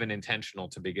wasn't even intentional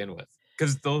to begin with,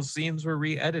 because those scenes were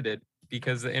re-edited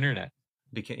because of the internet.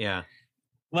 Yeah.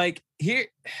 Like here,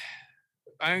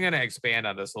 I'm going to expand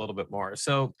on this a little bit more.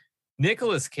 So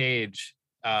Nicolas Cage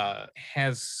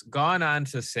has gone on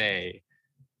to say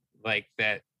like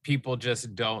that people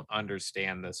just don't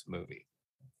understand this movie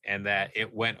and that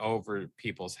it went over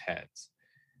people's heads.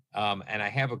 And I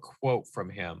have a quote from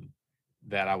him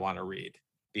that I want to read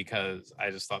because I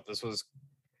just thought this was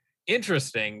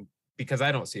interesting because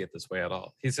I don't see it this way at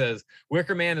all. He says,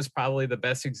 Wicker Man is probably the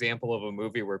best example of a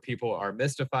movie where people are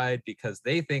mystified because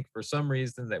they think for some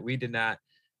reason that we did not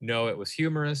know it was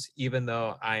humorous, even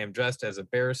though I am dressed as a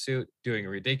bear suit doing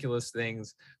ridiculous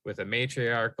things with a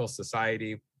matriarchal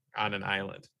society on an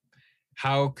island.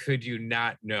 How could you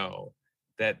not know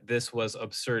that this was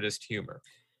absurdist humor?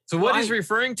 So what he's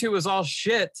referring to is all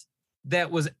shit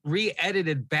that was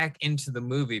re-edited back into the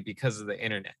movie because of the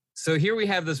internet. So here we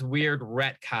have this weird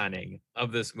retconning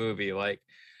of this movie. Like,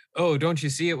 oh, don't you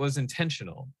see it was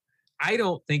intentional? I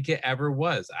don't think it ever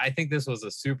was. I think this was a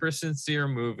super sincere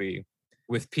movie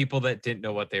with people that didn't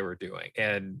know what they were doing.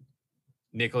 And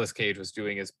Nicolas Cage was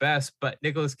doing his best, but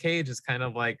Nicolas Cage is kind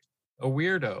of like a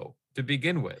weirdo to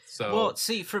begin with. So, well,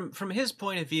 see, from his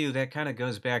point of view, that kind of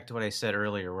goes back to what I said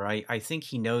earlier, where I think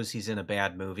he knows he's in a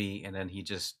bad movie and then he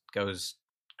just goes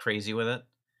crazy with it.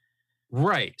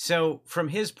 Right. So from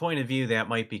his point of view, that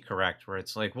might be correct, where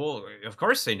it's like, well, of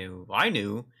course they knew. I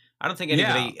knew. I don't think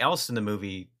anybody else in the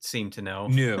movie seemed to know.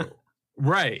 Knew.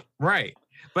 Right.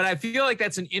 But I feel like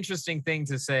that's an interesting thing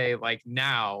to say, like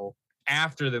now,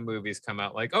 after the movies come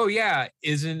out, like, oh yeah,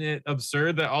 isn't it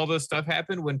absurd that all this stuff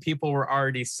happened when people were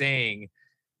already saying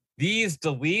these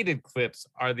deleted clips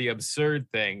are the absurd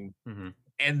thing. Mm-hmm.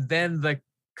 And then the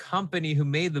company who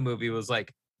made the movie was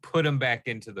like, put them back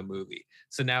into the movie.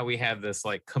 So now we have this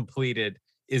like completed,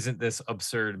 isn't this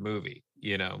absurd movie,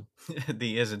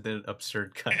 The isn't it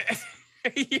absurd cut.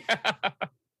 Yeah.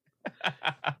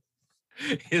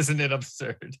 Isn't it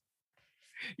absurd?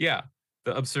 Yeah.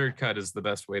 The absurd cut is the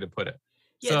best way to put it.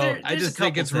 Yeah, so I just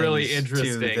think it's really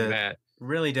interesting that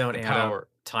really don't the add up power.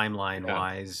 timeline Yeah.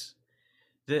 wise.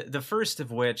 The first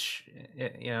of which,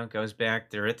 goes back.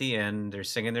 They're at the end. They're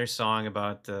singing their song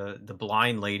about the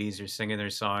blind ladies are singing their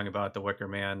song about the Wicker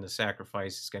Man. The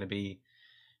sacrifice is going to be,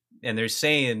 and they're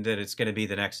saying that it's going to be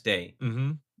the next day.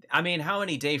 Mm-hmm. I mean, how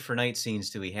many day for night scenes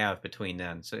do we have between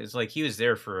then? So it's like he was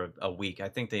there for a week. I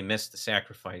think they missed the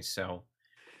sacrifice. So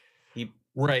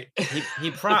Right.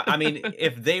 I mean,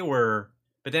 if they were,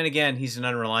 but then again, he's an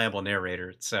unreliable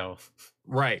narrator. So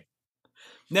Right.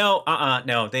 no,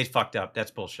 no, they fucked up.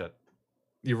 That's bullshit.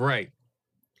 You're right.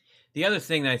 The other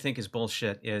thing that I think is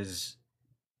bullshit is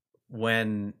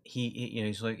when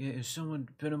he's like, "Has someone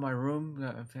been in my room?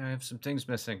 I have some things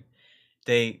missing."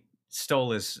 They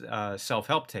stole his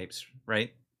self-help tapes,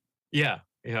 right? Yeah.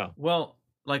 Yeah. Well,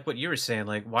 like what you were saying,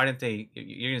 like why didn't they?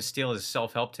 You're gonna steal his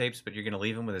self-help tapes, but you're gonna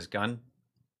leave him with his gun.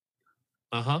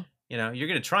 Uh-huh. You're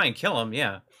gonna try and kill him,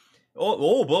 yeah.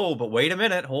 Oh, but wait a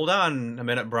minute, hold on a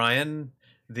minute, Brian.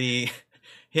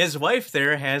 His wife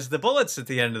there has the bullets at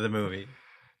the end of the movie.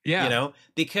 Yeah.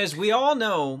 Because we all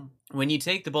know when you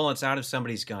take the bullets out of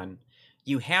somebody's gun,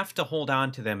 you have to hold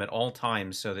on to them at all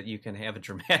times so that you can have a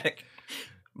dramatic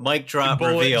mic drop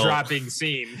bullet reveal. dropping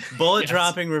scene. Bullet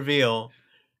dropping reveal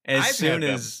as I've soon had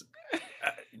them. as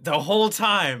the whole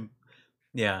time.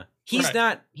 Yeah. He's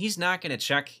Right. not going to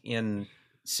check in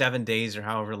 7 days or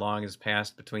however long has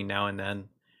passed between now and then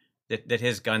that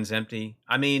his gun's empty.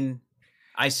 I mean,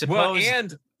 I suppose Well,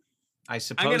 and I'm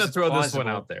going to it's throw this one plausible.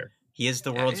 out there. He is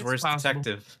the world's it's worst possible.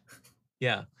 detective.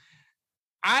 Yeah.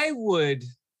 I would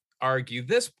argue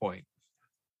this point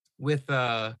with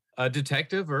a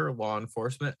detective or law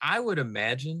enforcement. I would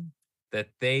imagine that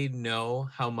they know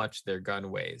how much their gun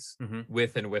weighs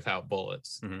with and without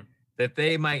bullets. That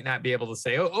they might not be able to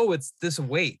say, oh, it's this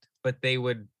weight, but they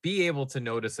would be able to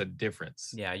notice a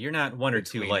difference. Yeah, you're not one or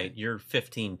two between light. it. You're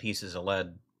 15 pieces of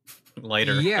lead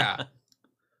lighter. Yeah.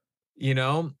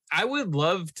 I would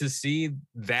love to see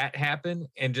that happen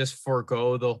and just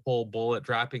forego the whole bullet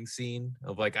dropping scene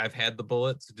of like, I've had the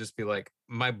bullets. Just be like,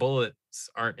 my bullets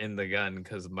aren't in the gun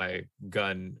because my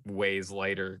gun weighs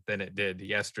lighter than it did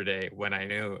yesterday when I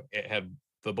knew it had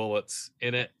the bullets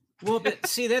in it. Well, but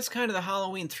see, that's kind of the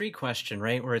Halloween 3 question,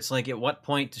 right? Where it's like, at what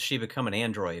point does she become an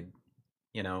android?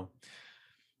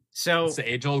 So it's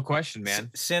the age-old question, man.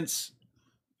 Since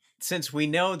we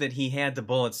know that he had the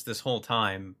bullets this whole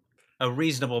time, a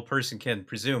reasonable person can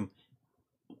presume.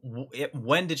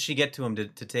 When did she get to him to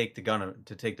take the gun,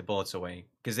 to take the bullets away?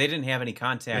 Because they didn't have any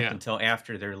contact until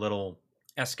after their little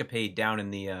escapade down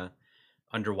in the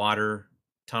underwater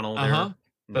tunnel there.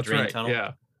 In the drain tunnel.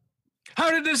 Yeah. How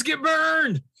did this get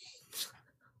burned?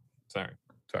 Sorry.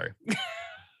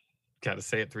 Got to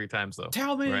say it 3 times though.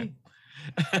 Tell me. Right?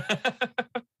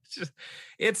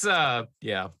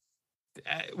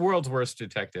 World's worst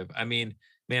detective. I mean,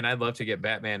 man, I'd love to get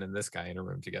Batman and this guy in a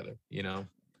room together.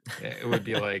 It would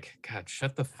be like, God,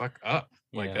 shut the fuck up.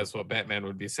 Like that's what Batman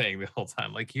would be saying the whole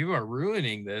time. Like, you are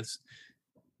ruining this.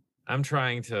 I'm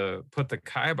trying to put the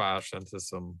kibosh onto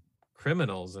some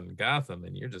criminals in Gotham,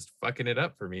 and you're just fucking it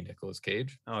up for me, Nicolas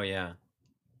Cage. Oh yeah.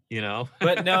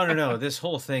 But no. This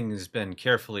whole thing has been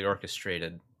carefully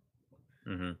orchestrated.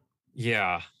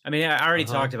 Yeah. I mean, I already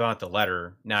talked about the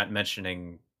letter, not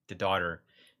mentioning the daughter.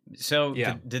 So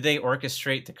did they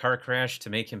orchestrate the car crash to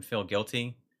make him feel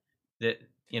guilty? That,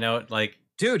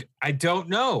 dude, I don't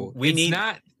know. We need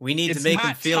to make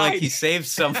him feel like he saved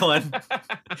someone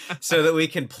so that we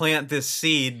can plant this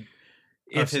seed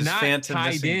of his phantom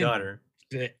missing daughter.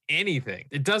 To anything.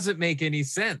 It doesn't make any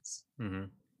sense.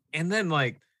 And then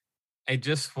I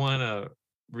just want to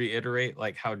reiterate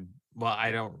how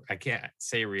I can't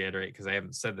say reiterate because I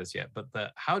haven't said this yet,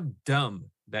 but how dumb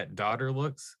that daughter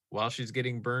looks while she's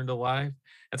getting burned alive.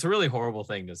 That's a really horrible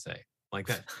thing to say. Like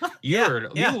that. You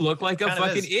look like a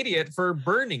fucking idiot for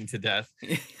burning to death.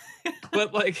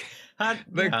 But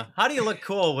how do you look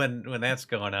cool when that's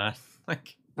going on?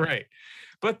 Right.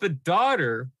 But the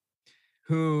daughter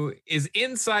who is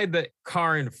inside the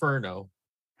car inferno,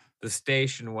 the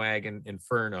station wagon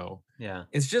inferno,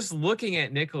 is just looking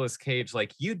at Nicolas Cage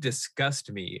like, you disgust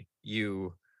me,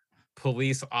 you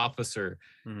police officer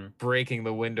breaking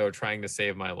the window trying to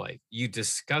save my life. You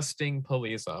disgusting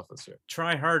police officer.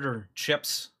 Try harder,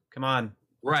 Chips. Come on.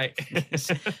 Right.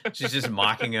 She's just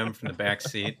mocking him from the back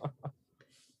seat.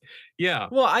 Yeah.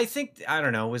 Well, I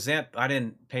don't know. I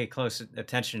didn't pay close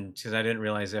attention because I didn't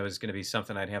realize that was going to be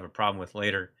something I'd have a problem with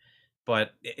later.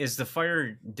 But is the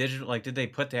fire digital? Did they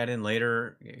put that in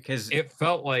later? Because it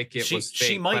felt like it was fake,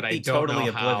 she might be totally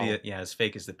oblivious. How. Yeah, as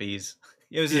fake as the bees.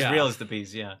 It was as real as the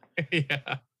bees. Yeah.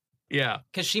 Yeah.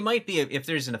 Because she might be, if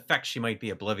there's an effect, she might be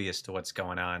oblivious to what's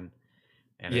going on.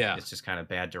 and Yeah. it's just kind of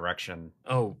bad direction.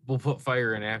 Oh, we'll put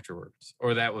fire in afterwards.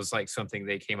 Or that was like something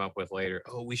they came up with later.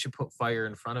 Oh, we should put fire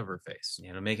in front of her face.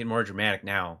 You know, make it more dramatic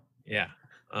now. Yeah.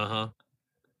 Uh-huh.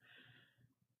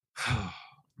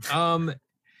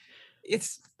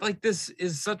 It's like this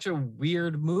is such a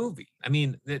weird movie. I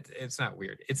mean, it's not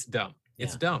weird. It's dumb.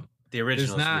 It's Yeah. dumb. The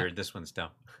original's not- weird. This one's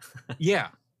dumb. Yeah.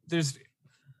 There's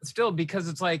still, because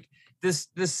it's like this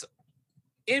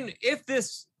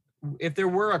if there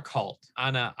were a cult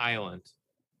on an island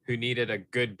who needed a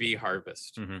good bee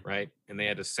harvest, Mhm. right? And they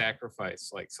had to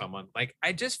sacrifice like someone, like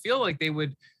I just feel like they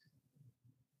would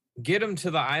get him to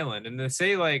the island and they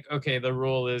say like, okay, the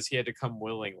rule is he had to come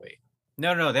willingly.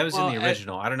 No, that was Well, in the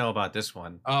original. I don't know about this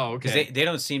one. Oh, Because okay. they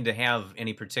don't seem to have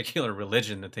any particular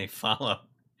religion that they follow.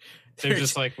 They're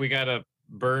just like, we gotta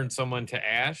burn someone to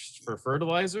ash for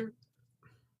fertilizer.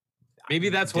 Maybe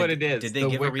that's what it is. Did they The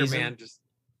give a Wicker reason? Man just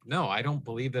no, I don't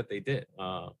believe that they did.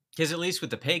 Because at least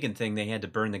with the pagan thing, they had to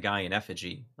burn the guy in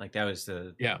effigy. Like that was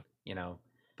the, Yeah. you know.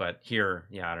 But here,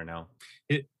 yeah, I don't know.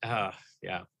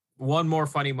 Yeah. One more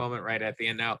funny moment right at the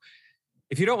end. Now,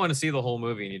 if you don't want to see the whole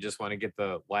movie and you just want to get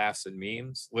the laughs and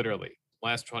memes, literally,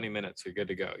 last 20 minutes, you're good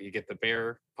to go. You get the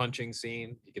bear punching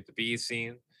scene, you get the bee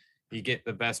scene, you get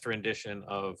the best rendition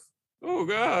of, oh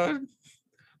God,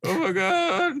 oh my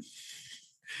God.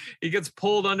 He gets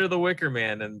pulled under the Wicker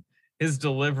Man, and his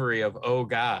delivery of "oh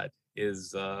God"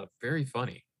 is very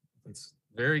funny. It's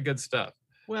very good stuff.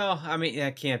 Well, I mean,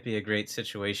 that can't be a great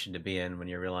situation to be in when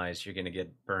you realize you're going to get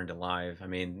burned alive. I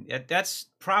mean, that's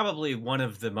probably one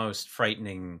of the most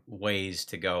frightening ways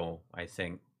to go, I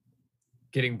think.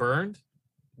 Getting burned?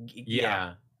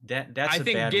 Yeah. That's I a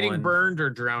think bad getting one. burned or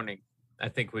drowning, I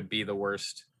think, would be the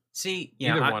worst. See,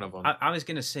 yeah, Either one of them. I was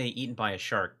going to say eaten by a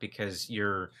shark because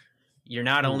you're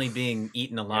not only being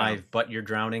eaten alive, but you're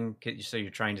drowning. So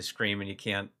you're trying to scream and you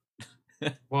can't.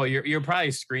 Well, you're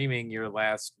probably screaming your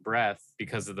last breath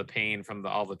because of the pain from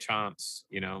all the chomps,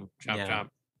 chomp, chomp.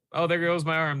 Oh, there goes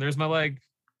my arm. There's my leg.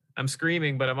 I'm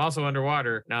screaming, but I'm also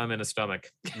underwater. Now I'm in a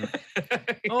stomach.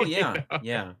 Oh, yeah.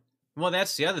 Yeah. Well,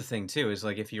 that's the other thing, too, is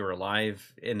like if you were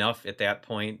alive enough at that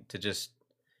point to just,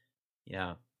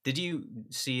 yeah. Did you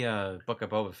see Book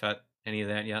of Boba Fett? Any of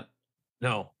that yet?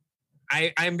 No.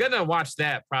 I'm gonna watch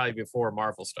that probably before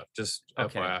Marvel stuff. Just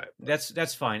okay, FYI.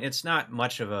 That's fine. It's not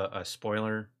much of a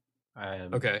spoiler.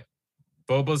 Okay,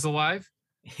 Boba's alive.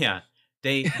 Yeah,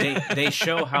 they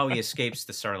show how he escapes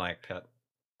the Sarlacc pit.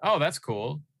 Oh, that's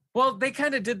cool. Well, they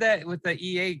kind of did that with the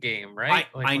EA game, right?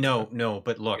 I know, no,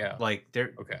 but look, like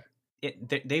they're okay.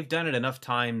 They've done it enough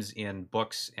times in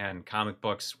books and comic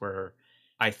books where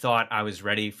I thought I was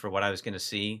ready for what I was going to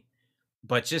see.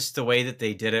 But just the way that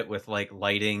they did it with like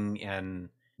lighting and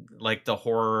like the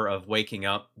horror of waking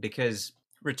up, because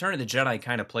Return of the Jedi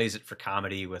kind of plays it for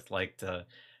comedy with like the,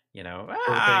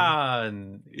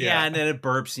 and and then it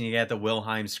burps and you got the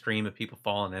Wilhelm scream of people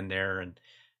falling in there, and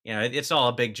it's all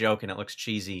a big joke and it looks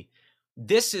cheesy.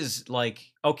 This is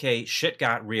like, okay, shit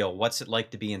got real. What's it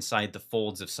like to be inside the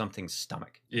folds of something's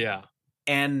stomach? Yeah.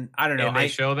 And I don't know. And they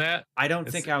show that? I don't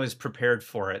think I was prepared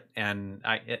for it, and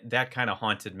that kind of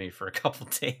haunted me for a couple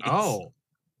days. Oh,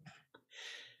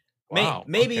 wow.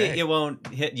 Maybe it won't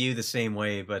hit you the same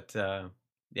way, but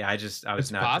yeah, I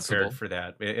was not prepared for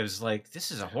that. It was like,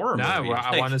 this is a horror movie.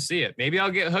 I want to see it. Maybe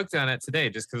I'll get hooked on it today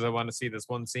just because I want to see this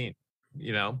one scene.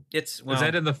 Was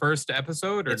that in the first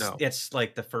episode or no? It's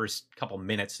like the first couple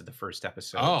minutes of the first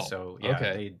episode. Oh, so yeah,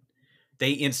 okay.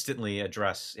 They instantly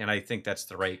address, and I think that's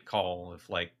the right call of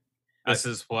like, this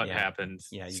is what happened.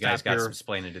 Yeah, you guys got some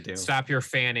explaining to do. Stop your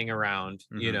fanning around,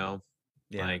 Yeah.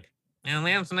 Like, and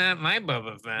that's not my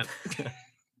Boba Fett.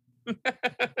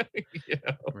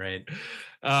 Right.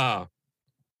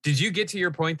 Did you get to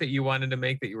your point that you wanted to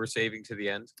make that you were saving to the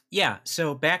end? Yeah.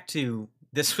 So back to,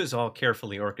 this was all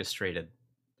carefully orchestrated.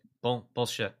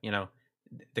 Bullshit.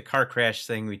 The car crash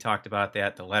thing, we talked about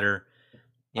that, the letter,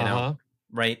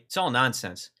 right? It's all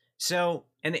nonsense. So,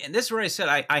 and this is where I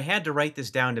said I had to write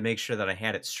this down to make sure that I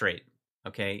had it straight.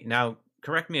 Okay. Now,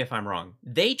 correct me if I'm wrong.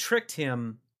 They tricked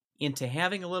him into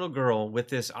having a little girl with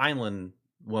this island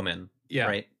woman. Yeah.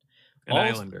 Right. An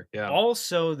islander. Yeah.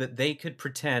 Also, that they could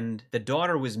pretend the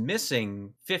daughter was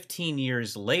missing 15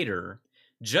 years later,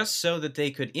 just so that they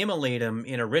could immolate him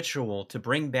in a ritual to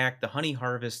bring back the honey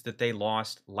harvest that they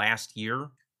lost last year.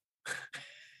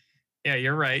 Yeah,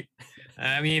 you're right.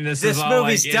 I mean, this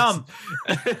movie's dumb.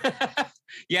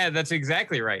 Yeah, that's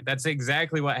exactly right. That's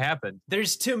exactly what happened.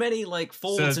 There's too many like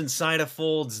folds inside of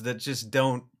folds that just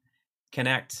don't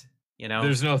connect.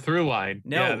 There's no through line.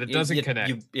 No, that doesn't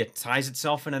connect. It ties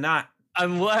itself in a knot.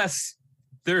 Unless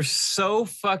they're so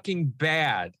fucking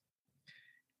bad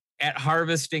at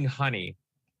harvesting honey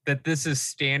that this is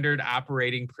standard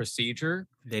operating procedure.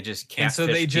 They just And so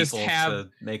they catfish just people have to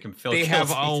make them feel they have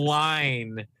guilty. a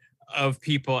line of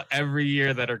people every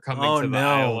year that are coming Oh, to the no.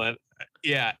 island.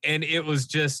 Yeah, and it was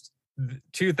just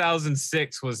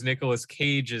 2006 was Nicolas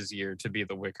Cage's year to be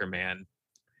the Wicker Man,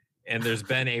 and there's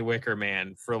been a Wicker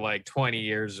Man for like 20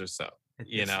 years or so.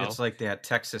 It's like that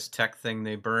Texas Tech thing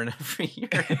they burn every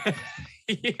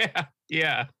year.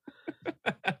 yeah.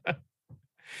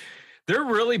 They're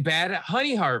really bad at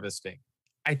honey harvesting.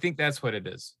 I think that's what it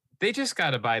is. They just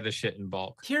got to buy the shit in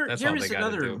bulk. Here That's is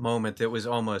another moment that was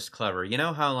almost clever. You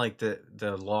know how like the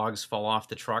logs fall off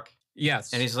the truck?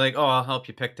 Yes. And he's like, "Oh, I'll help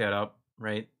you pick that up,"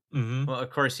 right? Mm-hmm. Well, of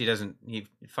course he doesn't. He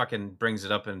fucking brings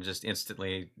it up and just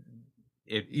instantly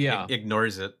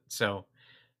ignores it. So,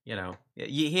 you know,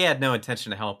 he had no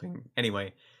intention of helping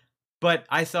anyway. But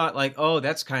I thought like, oh,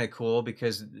 that's kind of cool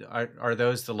because are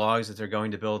those the logs that they're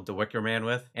going to build the Wicker Man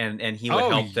with? And he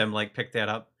would help them like pick that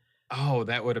up. Oh,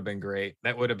 that would have been great.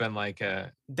 That would have been like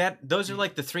those are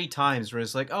like the 3 times where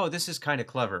it's like, oh, this is kind of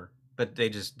clever, but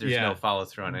there's no follow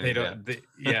through on any of that.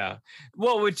 Yeah.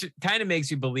 Well, which kind of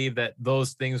makes you believe that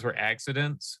those things were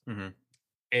accidents,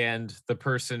 and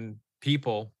the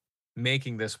people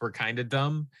making this were kind of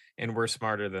dumb and we're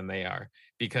smarter than they are.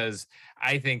 Because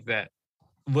I think that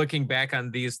looking back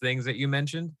on these things that you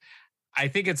mentioned, I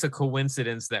think it's a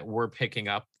coincidence that we're picking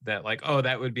up that like, oh,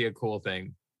 that would be a cool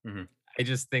thing. I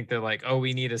just think they're like, oh,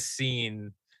 we need a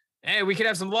scene. Hey, we could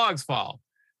have some logs fall.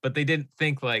 But they didn't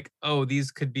think like, oh,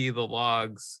 these could be the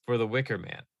logs for the Wicker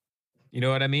Man. You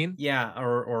know what I mean? Yeah,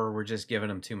 or we're just giving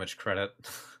them too much credit.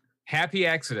 Happy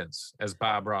accidents, as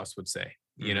Bob Ross would say.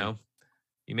 You know,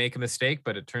 you make a mistake,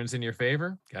 but it turns in your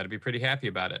favor. Got to be pretty happy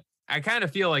about it. I kind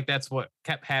of feel like that's what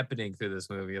kept happening through this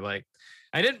movie. Like,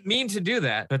 I didn't mean to do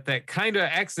that, but that kind of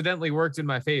accidentally worked in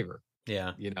my favor.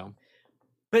 Yeah. You know?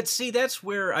 But see, that's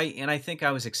where I think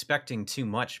I was expecting too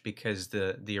much because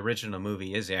the original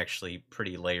movie is actually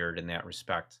pretty layered in that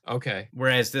respect. Okay.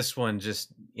 Whereas this one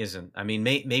just isn't. I mean,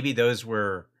 maybe those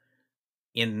were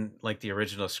in like the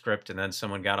original script and then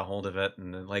someone got a hold of it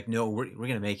and then like, no, we're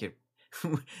going to make it.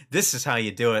 This is how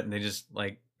you do it. And they just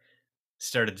like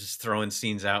started just throwing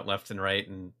scenes out left and right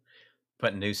and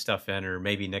putting new stuff in, or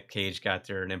maybe Nick Cage got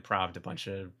there and improv'd a bunch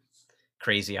of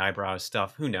crazy eyebrow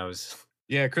stuff. Who knows?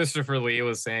 Yeah, Christopher Lee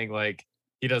was saying like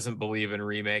he doesn't believe in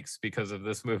remakes because of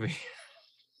this movie.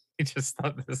 He just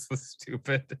thought this was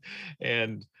stupid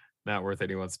and not worth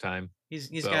anyone's time. He's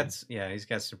got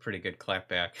some pretty good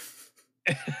clapback.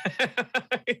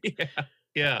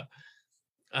 Yeah.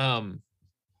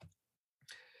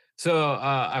 So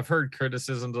I've heard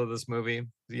criticisms of this movie,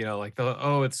 you know, like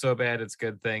it's so bad it's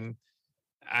good thing.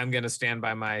 I'm gonna stand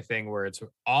by my thing where it's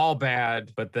all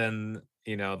bad, but then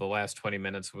you know, the last 20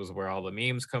 minutes was where all the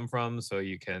memes come from, so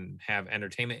you can have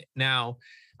entertainment. Now,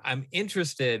 I'm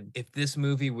interested if this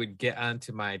movie would get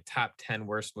onto my top 10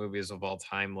 worst movies of all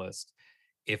time list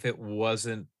if it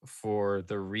wasn't for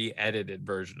the re-edited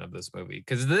version of this movie.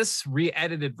 Because this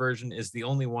re-edited version is the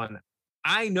only one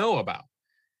I know about.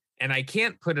 And I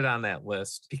can't put it on that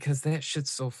list because that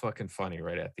shit's so fucking funny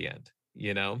right at the end,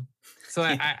 you know? So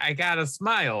I got a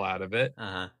smile out of it.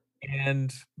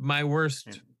 And my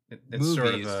worst it's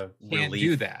sort of a can't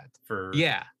do that for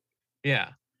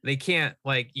they can't,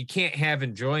 like, you can't have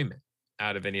enjoyment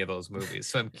out of any of those movies,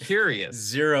 so I'm curious.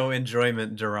 Zero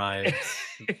enjoyment derived.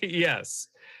 Yes.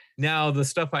 Now the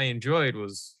stuff I enjoyed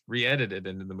was re-edited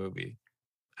into the movie.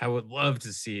 I would love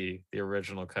to see the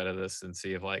original cut of this and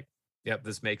see if like, yep,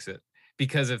 this makes it,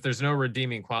 because if there's no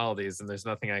redeeming qualities then there's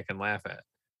nothing I can laugh at.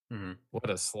 What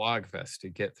a slog fest to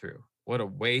get through. What a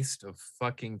waste of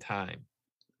fucking time.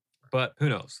 But who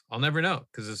knows? I'll never know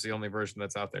because it's the only version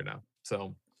that's out there now.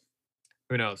 So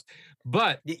who knows?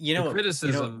 But you know,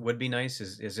 criticism what would be nice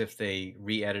is if they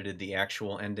re-edited the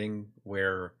actual ending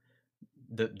where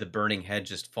the burning head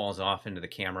just falls off into the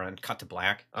camera and cut to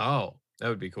black. Oh, that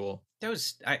would be cool. That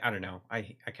was I don't know.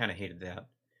 I kind of hated that.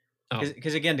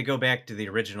 Because again, to go back to the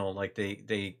original, like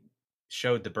they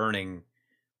showed the burning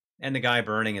and the guy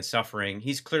burning and suffering.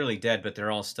 He's clearly dead, but they're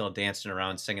all still dancing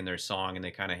around singing their song, and they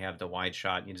kind of have the wide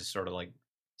shot. And you just sort of like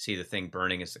see the thing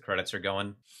burning as the credits are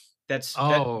going. That's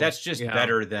just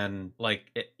better than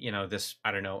like this.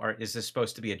 I don't know. Or is this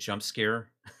supposed to be a jump scare?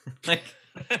 Like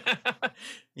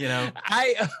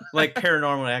like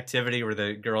Paranormal Activity, where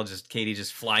the girl Katie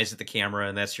just flies at the camera,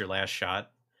 and that's your last shot.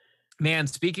 Man,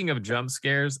 speaking of jump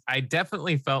scares, I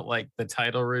definitely felt like the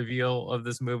title reveal of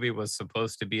this movie was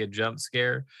supposed to be a jump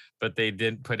scare, but they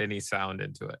didn't put any sound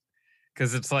into it.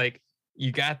 Because it's like,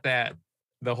 you got the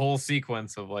whole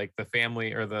sequence of like the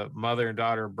family or the mother and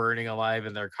daughter burning alive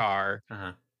in their car.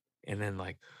 And then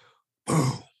like,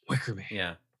 boom, Wicker Man.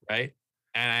 Yeah. right?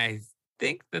 And I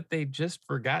think that they just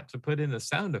forgot to put in a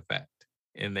sound effect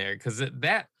in there because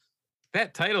that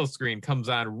title screen comes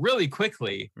on really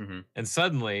quickly Mhm. and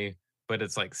suddenly, but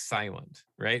it's like silent,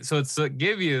 right? So it's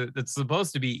it's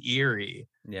supposed to be eerie,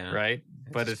 Yeah. right?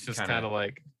 It's But it's just kind kind of of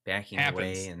like backing away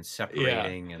happens. and Yeah,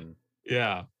 separating and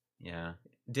yeah. yeah.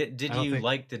 Did I don't you think.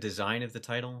 like the design of the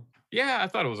title? Yeah, I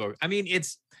thought it was. I mean,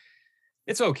 it's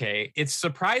okay. It's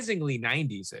surprisingly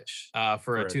 90s ish for a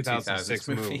For a 2000s 2006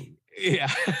 movie. movie. Yeah,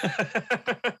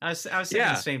 I was thinking the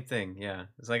yeah, same thing. Yeah,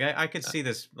 it's like I could see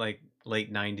this like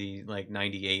late 90, like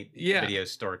 98 yeah, video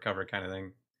store cover kind of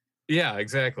thing. yeah.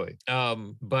 Exactly.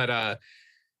 But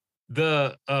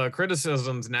the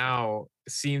criticisms now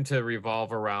seem to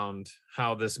revolve around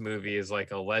how this movie is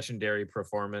like a legendary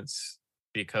performance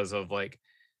because of like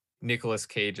Nicolas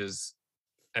Cage's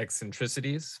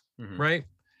eccentricities, Hmm. right?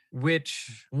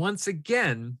 Which, once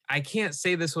again, I can't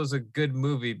say this was a good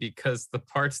movie because the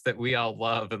parts that we all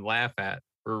love and laugh at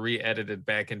were re edited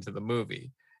back into the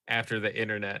movie after the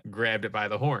internet grabbed it by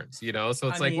the horns, you know? So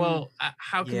I it's like, mean, well,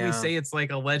 how can we yeah. say it's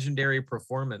like a legendary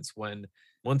performance when,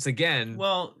 once again,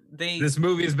 Well, they this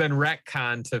movie has been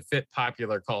retconned to fit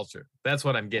popular culture? That's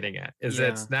what I'm getting at, is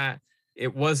that yeah.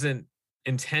 it wasn't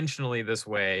intentionally this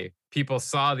way. People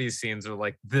saw these scenes and were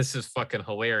like, this is fucking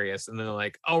hilarious. And then they're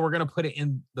like, oh, we're going to put it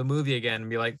in the movie again and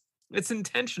be like, it's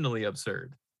intentionally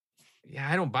absurd. Yeah,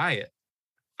 I don't buy it.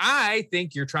 I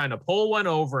think you're trying to pull one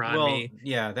over on Well, me.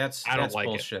 yeah, that's I don't that's like it.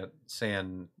 bullshit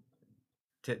saying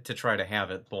to try to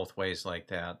have it both ways like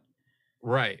that.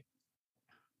 Right.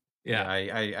 Yeah,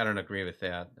 Yeah. I don't agree with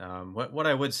that. What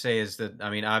I would say is that I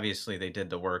mean, obviously they did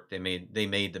the work. They made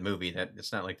the movie. That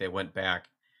it's not like they went back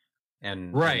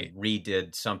and Right.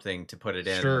 redid something to put it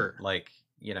in, Sure. like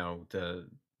the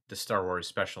Star Wars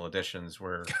special editions,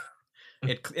 where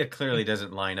it clearly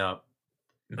doesn't line up.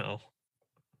 No.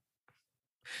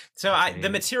 So I the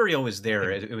mean, material was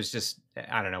there. and- It was just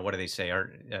I don't know, what do they say?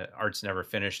 Art's never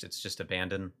finished. It's just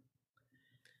abandoned.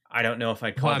 I don't know if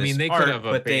I'd well, call I mean, this they could have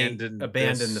art, but they abandoned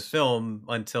abandoned the this film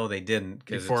until they didn't,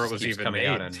 because it before it just was keeps even coming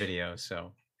out made. on video.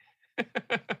 So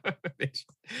they,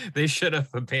 they should have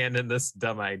abandoned this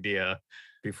dumb idea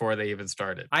before they even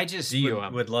started. I just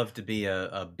DUM. would love to be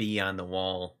a bee on the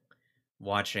wall,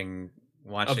 watching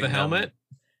Of the them helmet?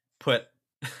 put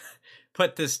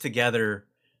put this together,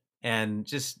 and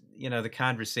just the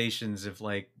conversations of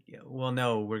like, "Yeah, well,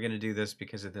 no, we're gonna do this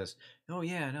because of this. Oh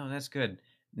yeah, no, that's good.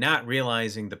 Not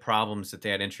realizing the problems that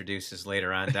introduces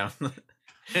later on down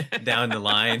the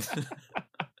line.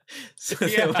 So that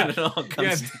when Yeah. it all Yeah.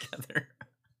 comes together.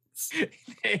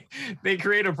 They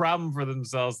create a problem for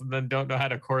themselves and then don't know how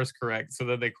to course correct. So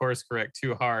then they course correct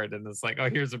too hard. And it's like, oh,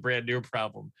 here's a brand new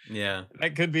problem. Yeah.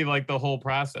 That could be like the whole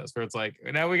process where it's like,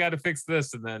 now we got to fix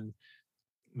this. And then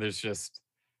there's just,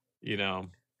 you know,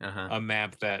 Uh-huh. a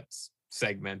map that's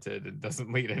segmented and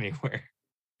doesn't lead anywhere.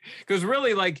 Because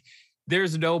really, like,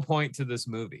 there's no point to this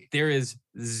movie. There is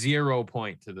 0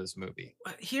 point to this movie.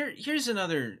 Here's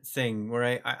another thing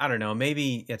where I don't know,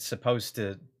 maybe it's supposed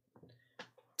to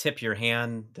tip your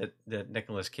hand that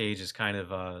Nicolas Cage has kind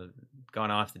of gone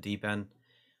off the deep end.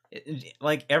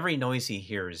 Like every noise he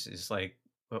hears is like,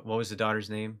 what was the daughter's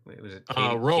name? Was it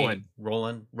Rowan.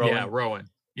 Roland? Yeah, Rowan.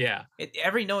 Yeah.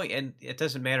 Every noise, and it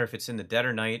doesn't matter if it's in the dead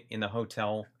of night, in the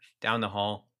hotel, down the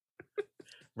hall.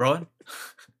 Rowan?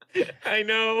 I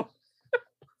know.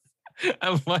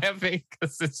 I'm laughing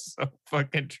because it's so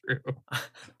fucking true.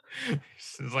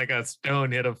 It's like a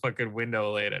stone hit a fucking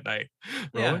window late at night.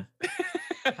 Yeah. Rowan?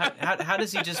 How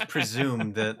does he just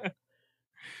presume that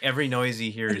every noise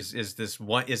he hears is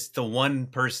the one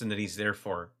person that he's there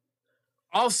for?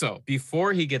 Also,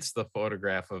 before he gets the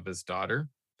photograph of his daughter,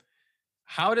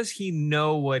 how does he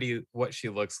know what she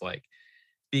looks like?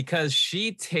 Because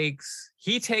he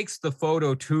takes the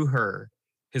photo to her,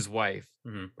 his wife,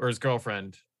 or his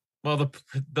girlfriend. Well,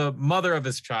 the mother of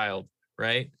his child,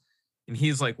 right? And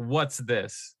he's like, "What's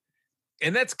this?"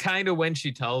 And that's kind of when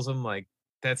she tells him, like,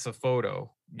 that's a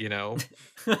photo,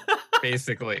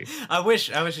 basically. I wish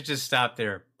it just stopped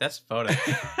there. That's a photo.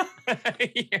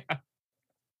 Yeah.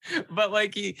 But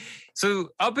like so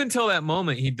up until that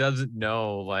moment, he doesn't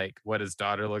know like what his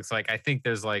daughter looks like. I think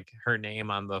there's like her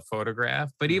name on the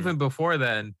photograph, but even before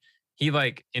then, he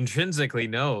like intrinsically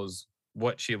knows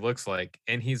what she looks like,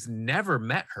 and he's never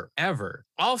met her ever.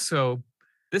 Also,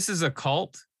 this is a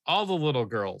cult. All the little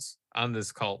girls on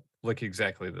this cult look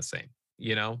exactly the same.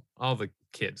 All the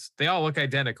kids, they all look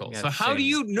identical. So how do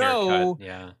you know?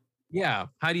 Haircut, Yeah.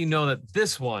 How do you know that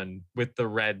this one with the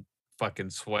red fucking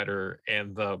sweater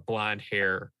and the blonde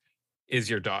hair is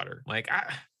your daughter? Like,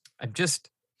 I'm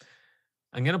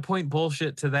gonna point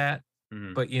bullshit to that,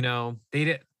 but they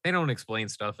did. They don't explain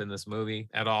stuff in this movie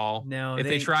at all. No, If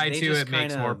they try they to, just it kind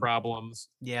makes more of problems.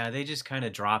 yeah, they just kind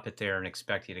of drop it there and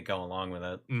expect you to go along with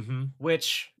it, Hmm.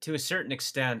 which to a certain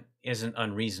extent isn't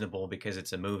unreasonable because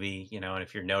it's a movie, you know, and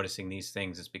if you're noticing these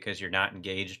things, it's because you're not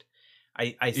engaged.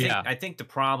 Yeah. I think the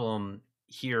problem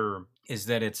here is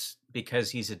that it's because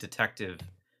he's a detective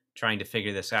trying to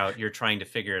figure this out. You're trying to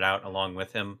figure it out along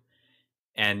with him,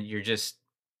 and you're just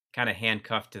kind of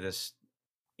handcuffed to this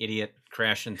idiot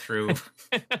crashing through.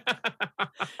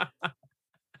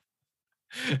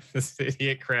 This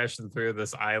idiot crashing through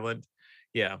this island.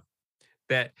 Yeah.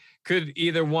 That could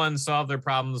either one solve their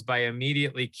problems by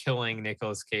immediately killing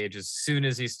Nicolas Cage as soon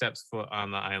as he steps foot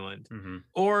on the island, Hmm.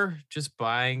 or just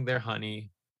buying their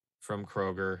honey from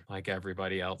Kroger like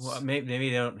everybody Well, else. maybe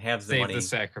they don't have the Save the money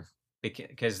sacrifice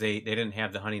because they didn't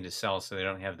have the honey to sell, so they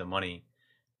don't have the money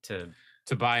to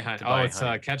to buy honey. to Oh, buy it's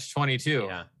honey. catch 22.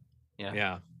 Yeah, yeah.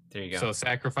 Yeah. There you go. So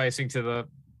sacrificing to the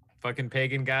fucking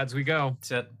pagan gods we go.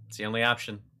 That's it. It's the only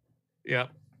option.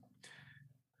 Yep.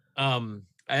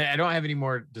 I don't have any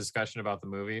more discussion about the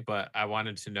movie, but I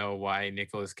wanted to know why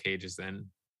Nicolas Cage is in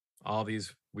all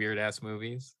these weird ass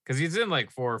movies, because he's in like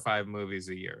 4 or 5 movies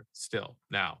a year still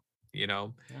now, you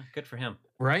know, Yeah, good for him.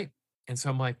 right? And so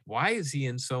I'm like, why is he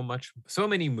in so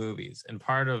many movies? And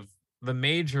part of the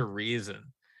major reason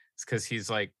is because he's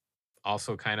like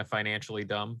also kind of financially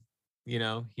dumb. You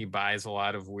know, he buys a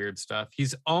lot of weird stuff.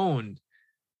 He's owned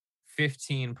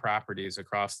 15 properties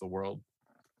across the world,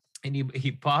 and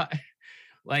he bought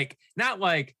like, not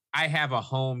like I have a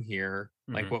home here,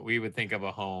 like Hmm. what we would think of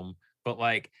a home, but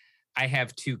like I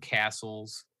have 2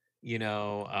 castles, you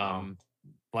know, Wow.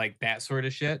 like that sort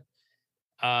of shit.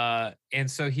 And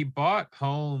so he bought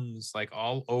homes like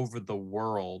all over the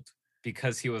world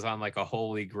because he was on like a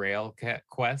holy grail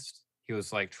quest. He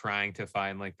was like trying to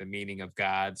find like the meaning of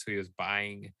God. So he was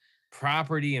buying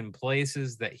property in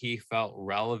places that he felt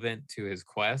relevant to his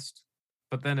quest.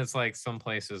 But then it's like some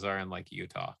places are in like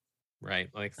Utah, right?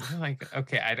 Like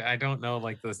okay, I don't know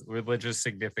like the religious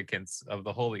significance of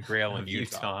the holy grail in Of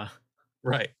Utah. Utah.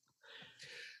 Right.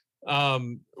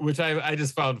 Which I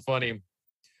just found funny.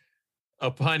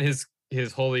 Upon his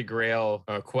holy grail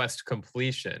quest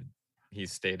completion, he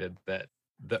stated that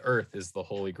the earth is the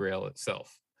holy grail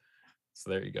itself. So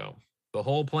there you go. The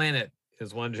whole planet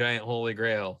is one giant holy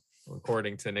grail,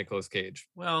 according to Nicolas Cage.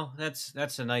 Well, that's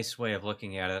a nice way of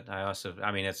looking at it.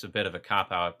 I mean, it's a bit of a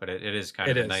cop out, but it is kind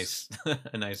It of a is. nice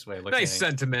a nice way of looking Nice at it.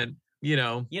 sentiment, you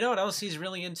know. You know what else he's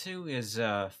really into is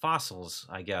fossils,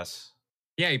 I guess,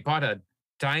 Yeah, he bought a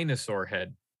dinosaur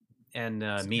head. and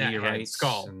Not head, meteorites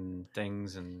skull. and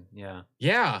things, and yeah.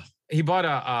 Yeah, he bought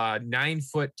a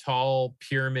 9-foot tall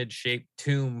pyramid shaped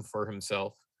tomb for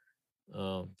himself.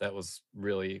 That was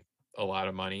really a lot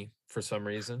of money for some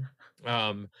reason.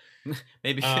 Maybe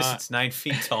because it's 9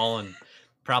 feet tall and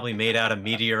probably made out of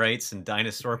meteorites and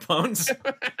dinosaur bones.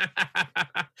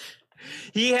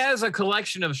 He has a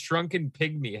collection of shrunken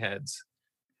pygmy heads,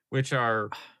 which are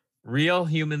real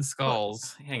human Well,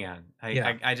 skulls. hang on.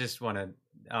 Yeah. I just want to.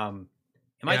 Am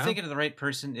I Yeah. thinking of the right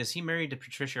person? Is he married to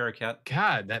Patricia Arquette?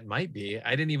 God, that might be.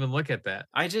 I didn't even look at that.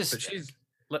 I But just she's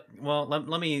let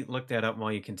me look that up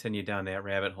while you continue down that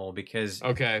rabbit hole, because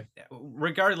okay.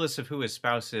 regardless of who his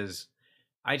spouse is,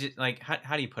 I just like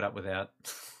how do you put up with that?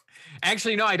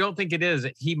 Actually, no, I don't think it is.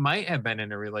 He might have been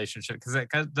in a relationship because it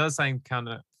does sound kind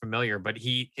of familiar, but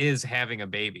he is having a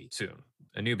baby soon,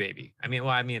 a new baby. I mean,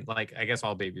 like, I guess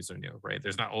all babies are new, right?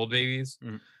 There's not old babies.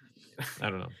 Mm. I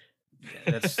don't know.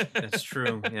 That's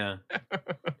true. Yeah.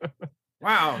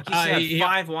 Wow, he's had he-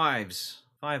 5 wives.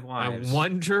 5 I wives.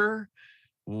 wonder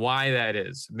why that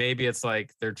is. Maybe it's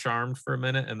like they're charmed for a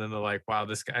minute and then they're like, wow,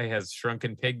 this guy has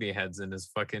shrunken pygmy heads in his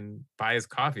fucking by his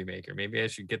coffee maker. Maybe I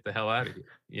should get the hell out of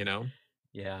here, you know?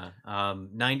 Yeah.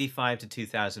 95 to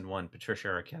 2001, Patricia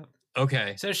Arquette.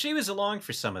 Okay. So she was along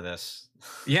for some of this.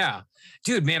 Yeah.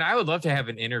 Dude, man, I would love to have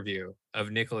an interview of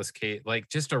Nicolas Cage, like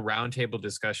just a roundtable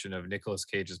discussion of Nicolas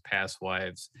Cage's past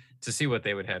wives to see what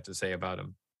they would have to say about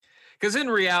him. Because in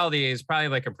reality, he's probably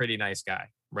like a pretty nice guy,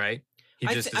 right? He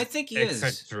I just think he is.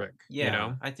 eccentric, Yeah, you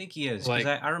know? I think he is. Like-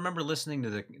 Because I remember listening to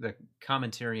the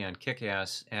commentary on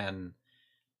Kick-Ass, and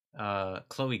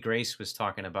Chloe Grace was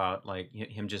talking about like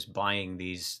him just buying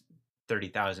these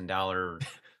 $30,000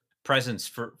 presents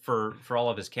for all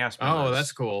of his cast members. Oh,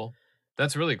 that's cool.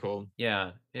 That's really cool.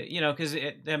 Yeah, you know, because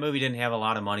that movie didn't have a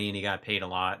lot of money and he got paid a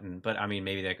lot, but I mean,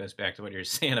 maybe that goes back to what you're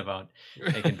saying about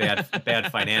making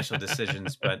bad financial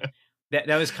decisions. But that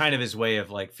was kind of his way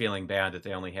of like feeling bad that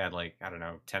they only had like, I don't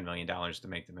know, $10 million to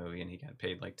make the movie, and he got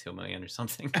paid like $2 million or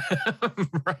something.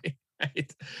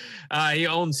 Right. He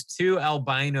owns 2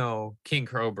 albino king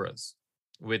cobras,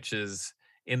 which is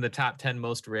in the top 10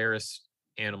 most rarest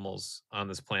animals on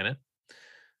this planet.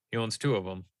 He owns 2 of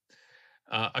them.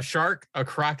 A shark, a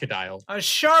crocodile. A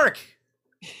shark.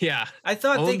 Yeah. I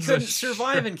thought they owns a couldn't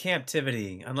survive shark. in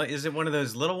captivity. I'm like, is it one of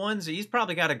those little ones? He's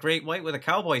probably got a great white with a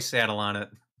cowboy saddle on it.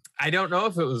 I don't know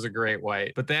if it was a great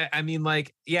white, but that, I mean,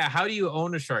 like, yeah, how do you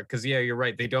own a shark? Because, yeah, you're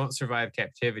right. They don't survive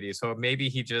captivity. So maybe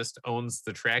he just owns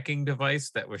the tracking device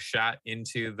that was shot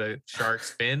into the shark's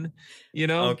fin, you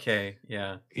know? Okay,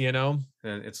 yeah. You know?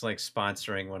 It's like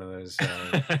sponsoring one of those.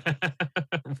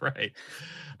 Right.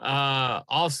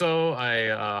 Also,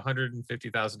 a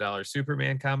 $150,000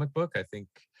 Superman comic book. I think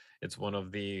it's one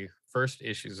of the first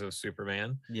issues of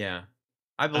Superman. Yeah.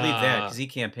 I believe that because he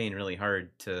campaigned really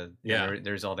hard to. Yeah.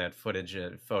 There's all that footage,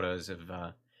 photos of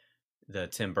the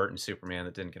Tim Burton Superman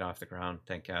that didn't get off the ground.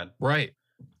 Thank God. Right.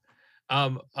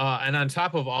 And on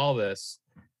top of all this,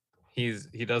 he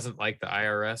doesn't like the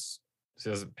IRS. So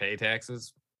he doesn't pay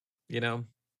taxes, you know?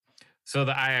 So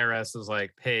the IRS is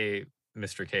like, hey,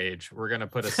 Mr. Cage, we're going to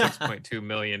put a $6.2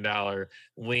 million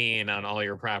lien on all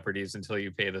your properties until you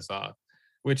pay this off,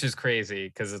 which is crazy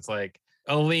because it's like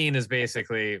a lien is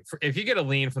basically, if you get a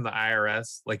lien from the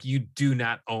IRS, like you do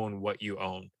not own what you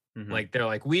own. Mhm. Like they're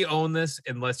like, we own this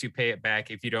unless you pay it back.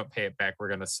 If you don't pay it back, we're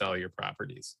going to sell your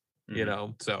properties, you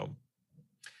know? So,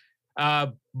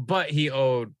 but he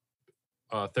owed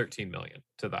 13 million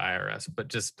to the IRS, but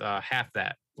just half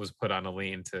that was put on a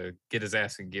lien to get his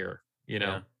ass in gear, you know?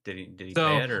 Yeah. Did he So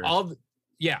pay it or? all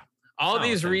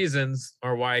these okay. reasons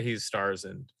are why he stars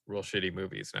in real shitty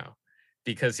movies now,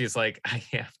 because he's like, I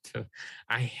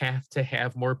have to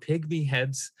have more pygmy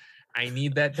heads. I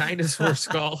need that dinosaur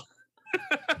skull.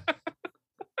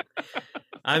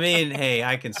 I mean, hey,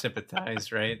 I can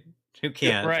sympathize, right? Who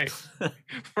can't? Right.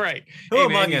 Right. Who Hey,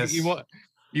 among man, us?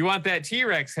 you want that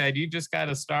T-Rex head, you just got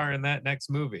to star in that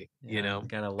next movie, you Yeah, know?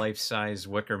 got a life-size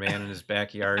Wicker Man in his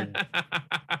backyard.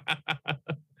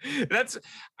 That's,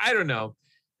 I don't know.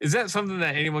 Is that something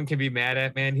that anyone can be mad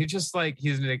at, man? He's just like,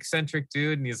 he's an eccentric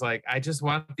dude and he's like, I just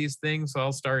want these things, so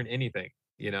I'll star in anything,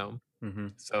 you know? Mm-hmm.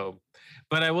 So,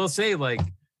 but I will say, like,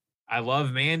 I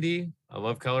love Mandy. I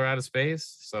love Color Out of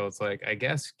Space. So it's like, I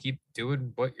guess keep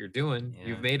doing what you're doing. Yeah.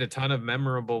 You've made a ton of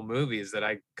memorable movies that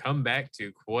I come back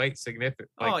to quite significant,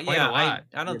 like quite a lot.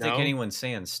 I don't think anyone's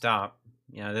saying stop.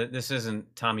 Yeah, this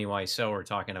isn't Tommy Wiseau we're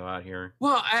talking about here.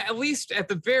 Well, at least at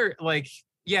the very, like,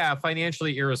 yeah,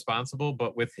 financially irresponsible,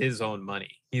 but with his own money.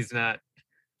 He's not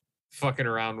fucking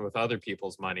around with other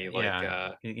people's money,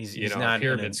 like he's you know, not a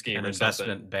pyramid scheme an or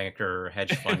investment something. banker or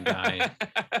hedge fund guy.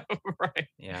 Right.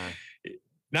 Yeah.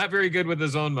 Not very good with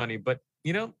his own money, but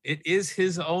you know, it is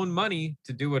his own money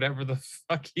to do whatever the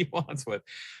fuck he wants with.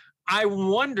 I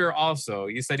wonder also,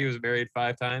 you said he was married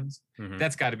 5 times. Mhm.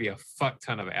 That's got to be a fuck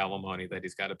ton of alimony that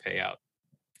he's got to pay out.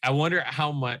 I wonder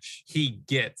how much he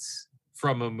gets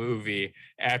from a movie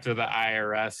after the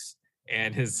IRS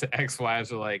and his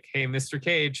ex-wives are like, hey, Mr.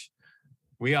 Cage,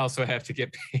 we also have to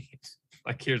get paid.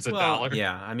 Like, here's a dollar.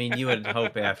 Yeah, I mean, you would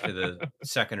hope after the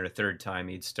second or third time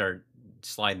he'd start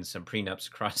sliding some prenups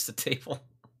across the table.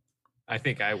 I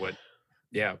think I would.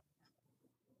 Yeah.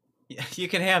 You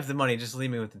can have the money, just leave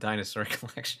me with the dinosaur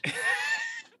collection.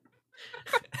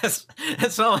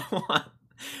 That's all I want.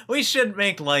 We should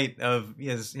make light of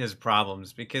his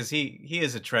problems because he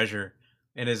is a treasure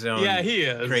in his own he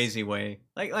is. crazy way.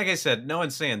 Like I said, no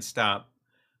one's saying stop.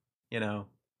 You know.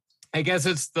 I guess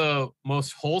it's the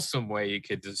most wholesome way you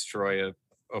could destroy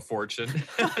a fortune.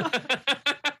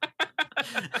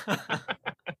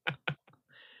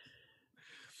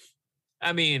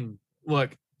 I mean,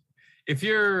 look, if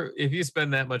you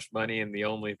spend that much money and the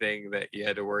only thing that you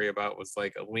had to worry about was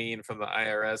like a lien from the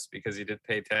IRS because you didn't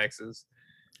pay taxes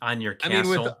on your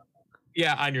castle.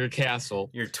 On your castle.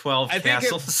 Your 12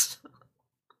 castles.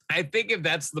 I think if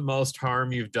that's the most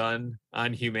harm you've done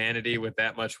on humanity with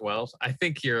that much wealth, I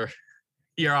think you're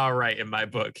all right in my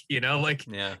book, you know, like,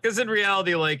 because in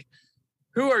reality, like,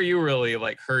 who are you really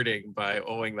like hurting by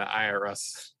owing the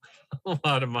IRS a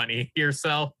lot of money?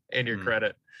 Yourself and your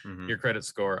credit, your credit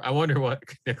score. I wonder what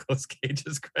Nicolas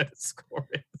Cage's credit score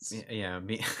is. Yeah.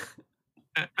 Me.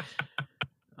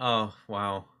 Oh,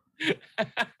 wow.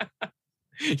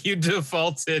 You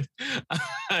defaulted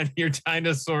on your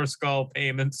dinosaur skull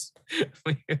payments.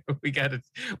 We gotta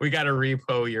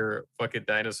repo your fucking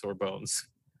dinosaur bones.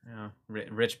 Yeah,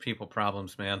 rich people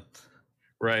problems, man.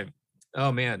 Right.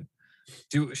 Oh man.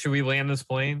 Should we land this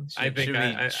plane? Should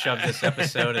we shove this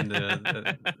episode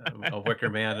into a Wicker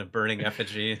Man, a burning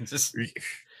effigy, and just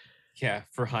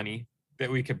for honey that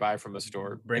we could buy from a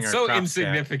store. Bring it's our so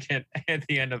insignificant back. at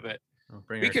the end of it.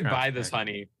 We could buy this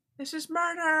honey. This is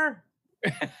murder.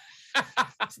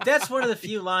 That's one of the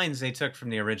few lines they took from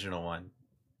the original one.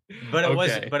 But it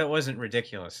wasn't. Okay. But it wasn't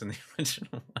ridiculous in the original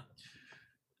one.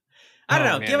 I don't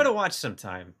Oh, know. man. Give it a watch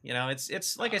sometime. You know,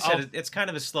 it's like I said, it's kind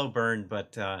of a slow burn,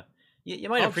 but you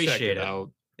might I'll appreciate check it it.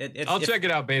 out. I'll check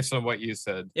it out based on what you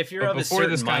said. If you're But of a before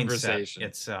certain this mindset, conversation.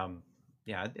 it's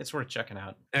it's worth checking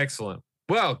out. Excellent.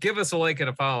 Well, give us a like and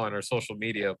a follow on our social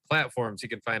media platforms. You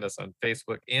can find us on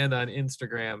Facebook and on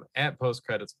Instagram at Post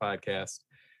Credits Podcast.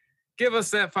 Give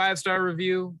us that 5-star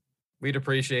review. We'd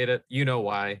appreciate it. You know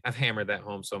why. I've hammered that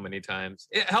home so many times.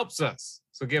 It helps us.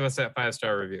 So give us that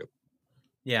 5-star review.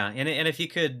 Yeah, and if you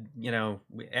could, you know,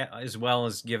 as well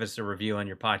as give us a review on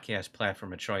your podcast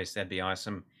platform of choice, that'd be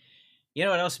awesome. You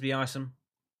know what else would be awesome?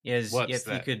 Is if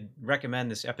you could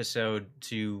recommend this episode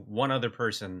to one other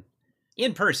person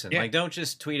in person. Yeah. Like, don't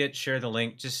just tweet it, share the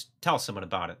link, just tell someone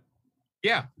about it.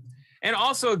 Yeah. And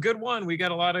also a good one. We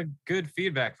got a lot of good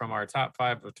feedback from our top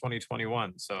 5 of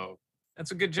 2021. So that's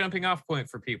a good jumping off point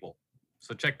for people.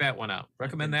 So check that one out.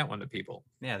 Recommend that one to people.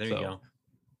 Yeah, there you go.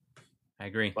 I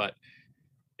agree. But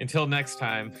until next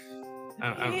time, I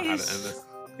don't know how to end this.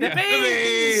 The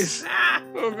bees!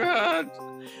 Oh, God.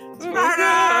 Smarter!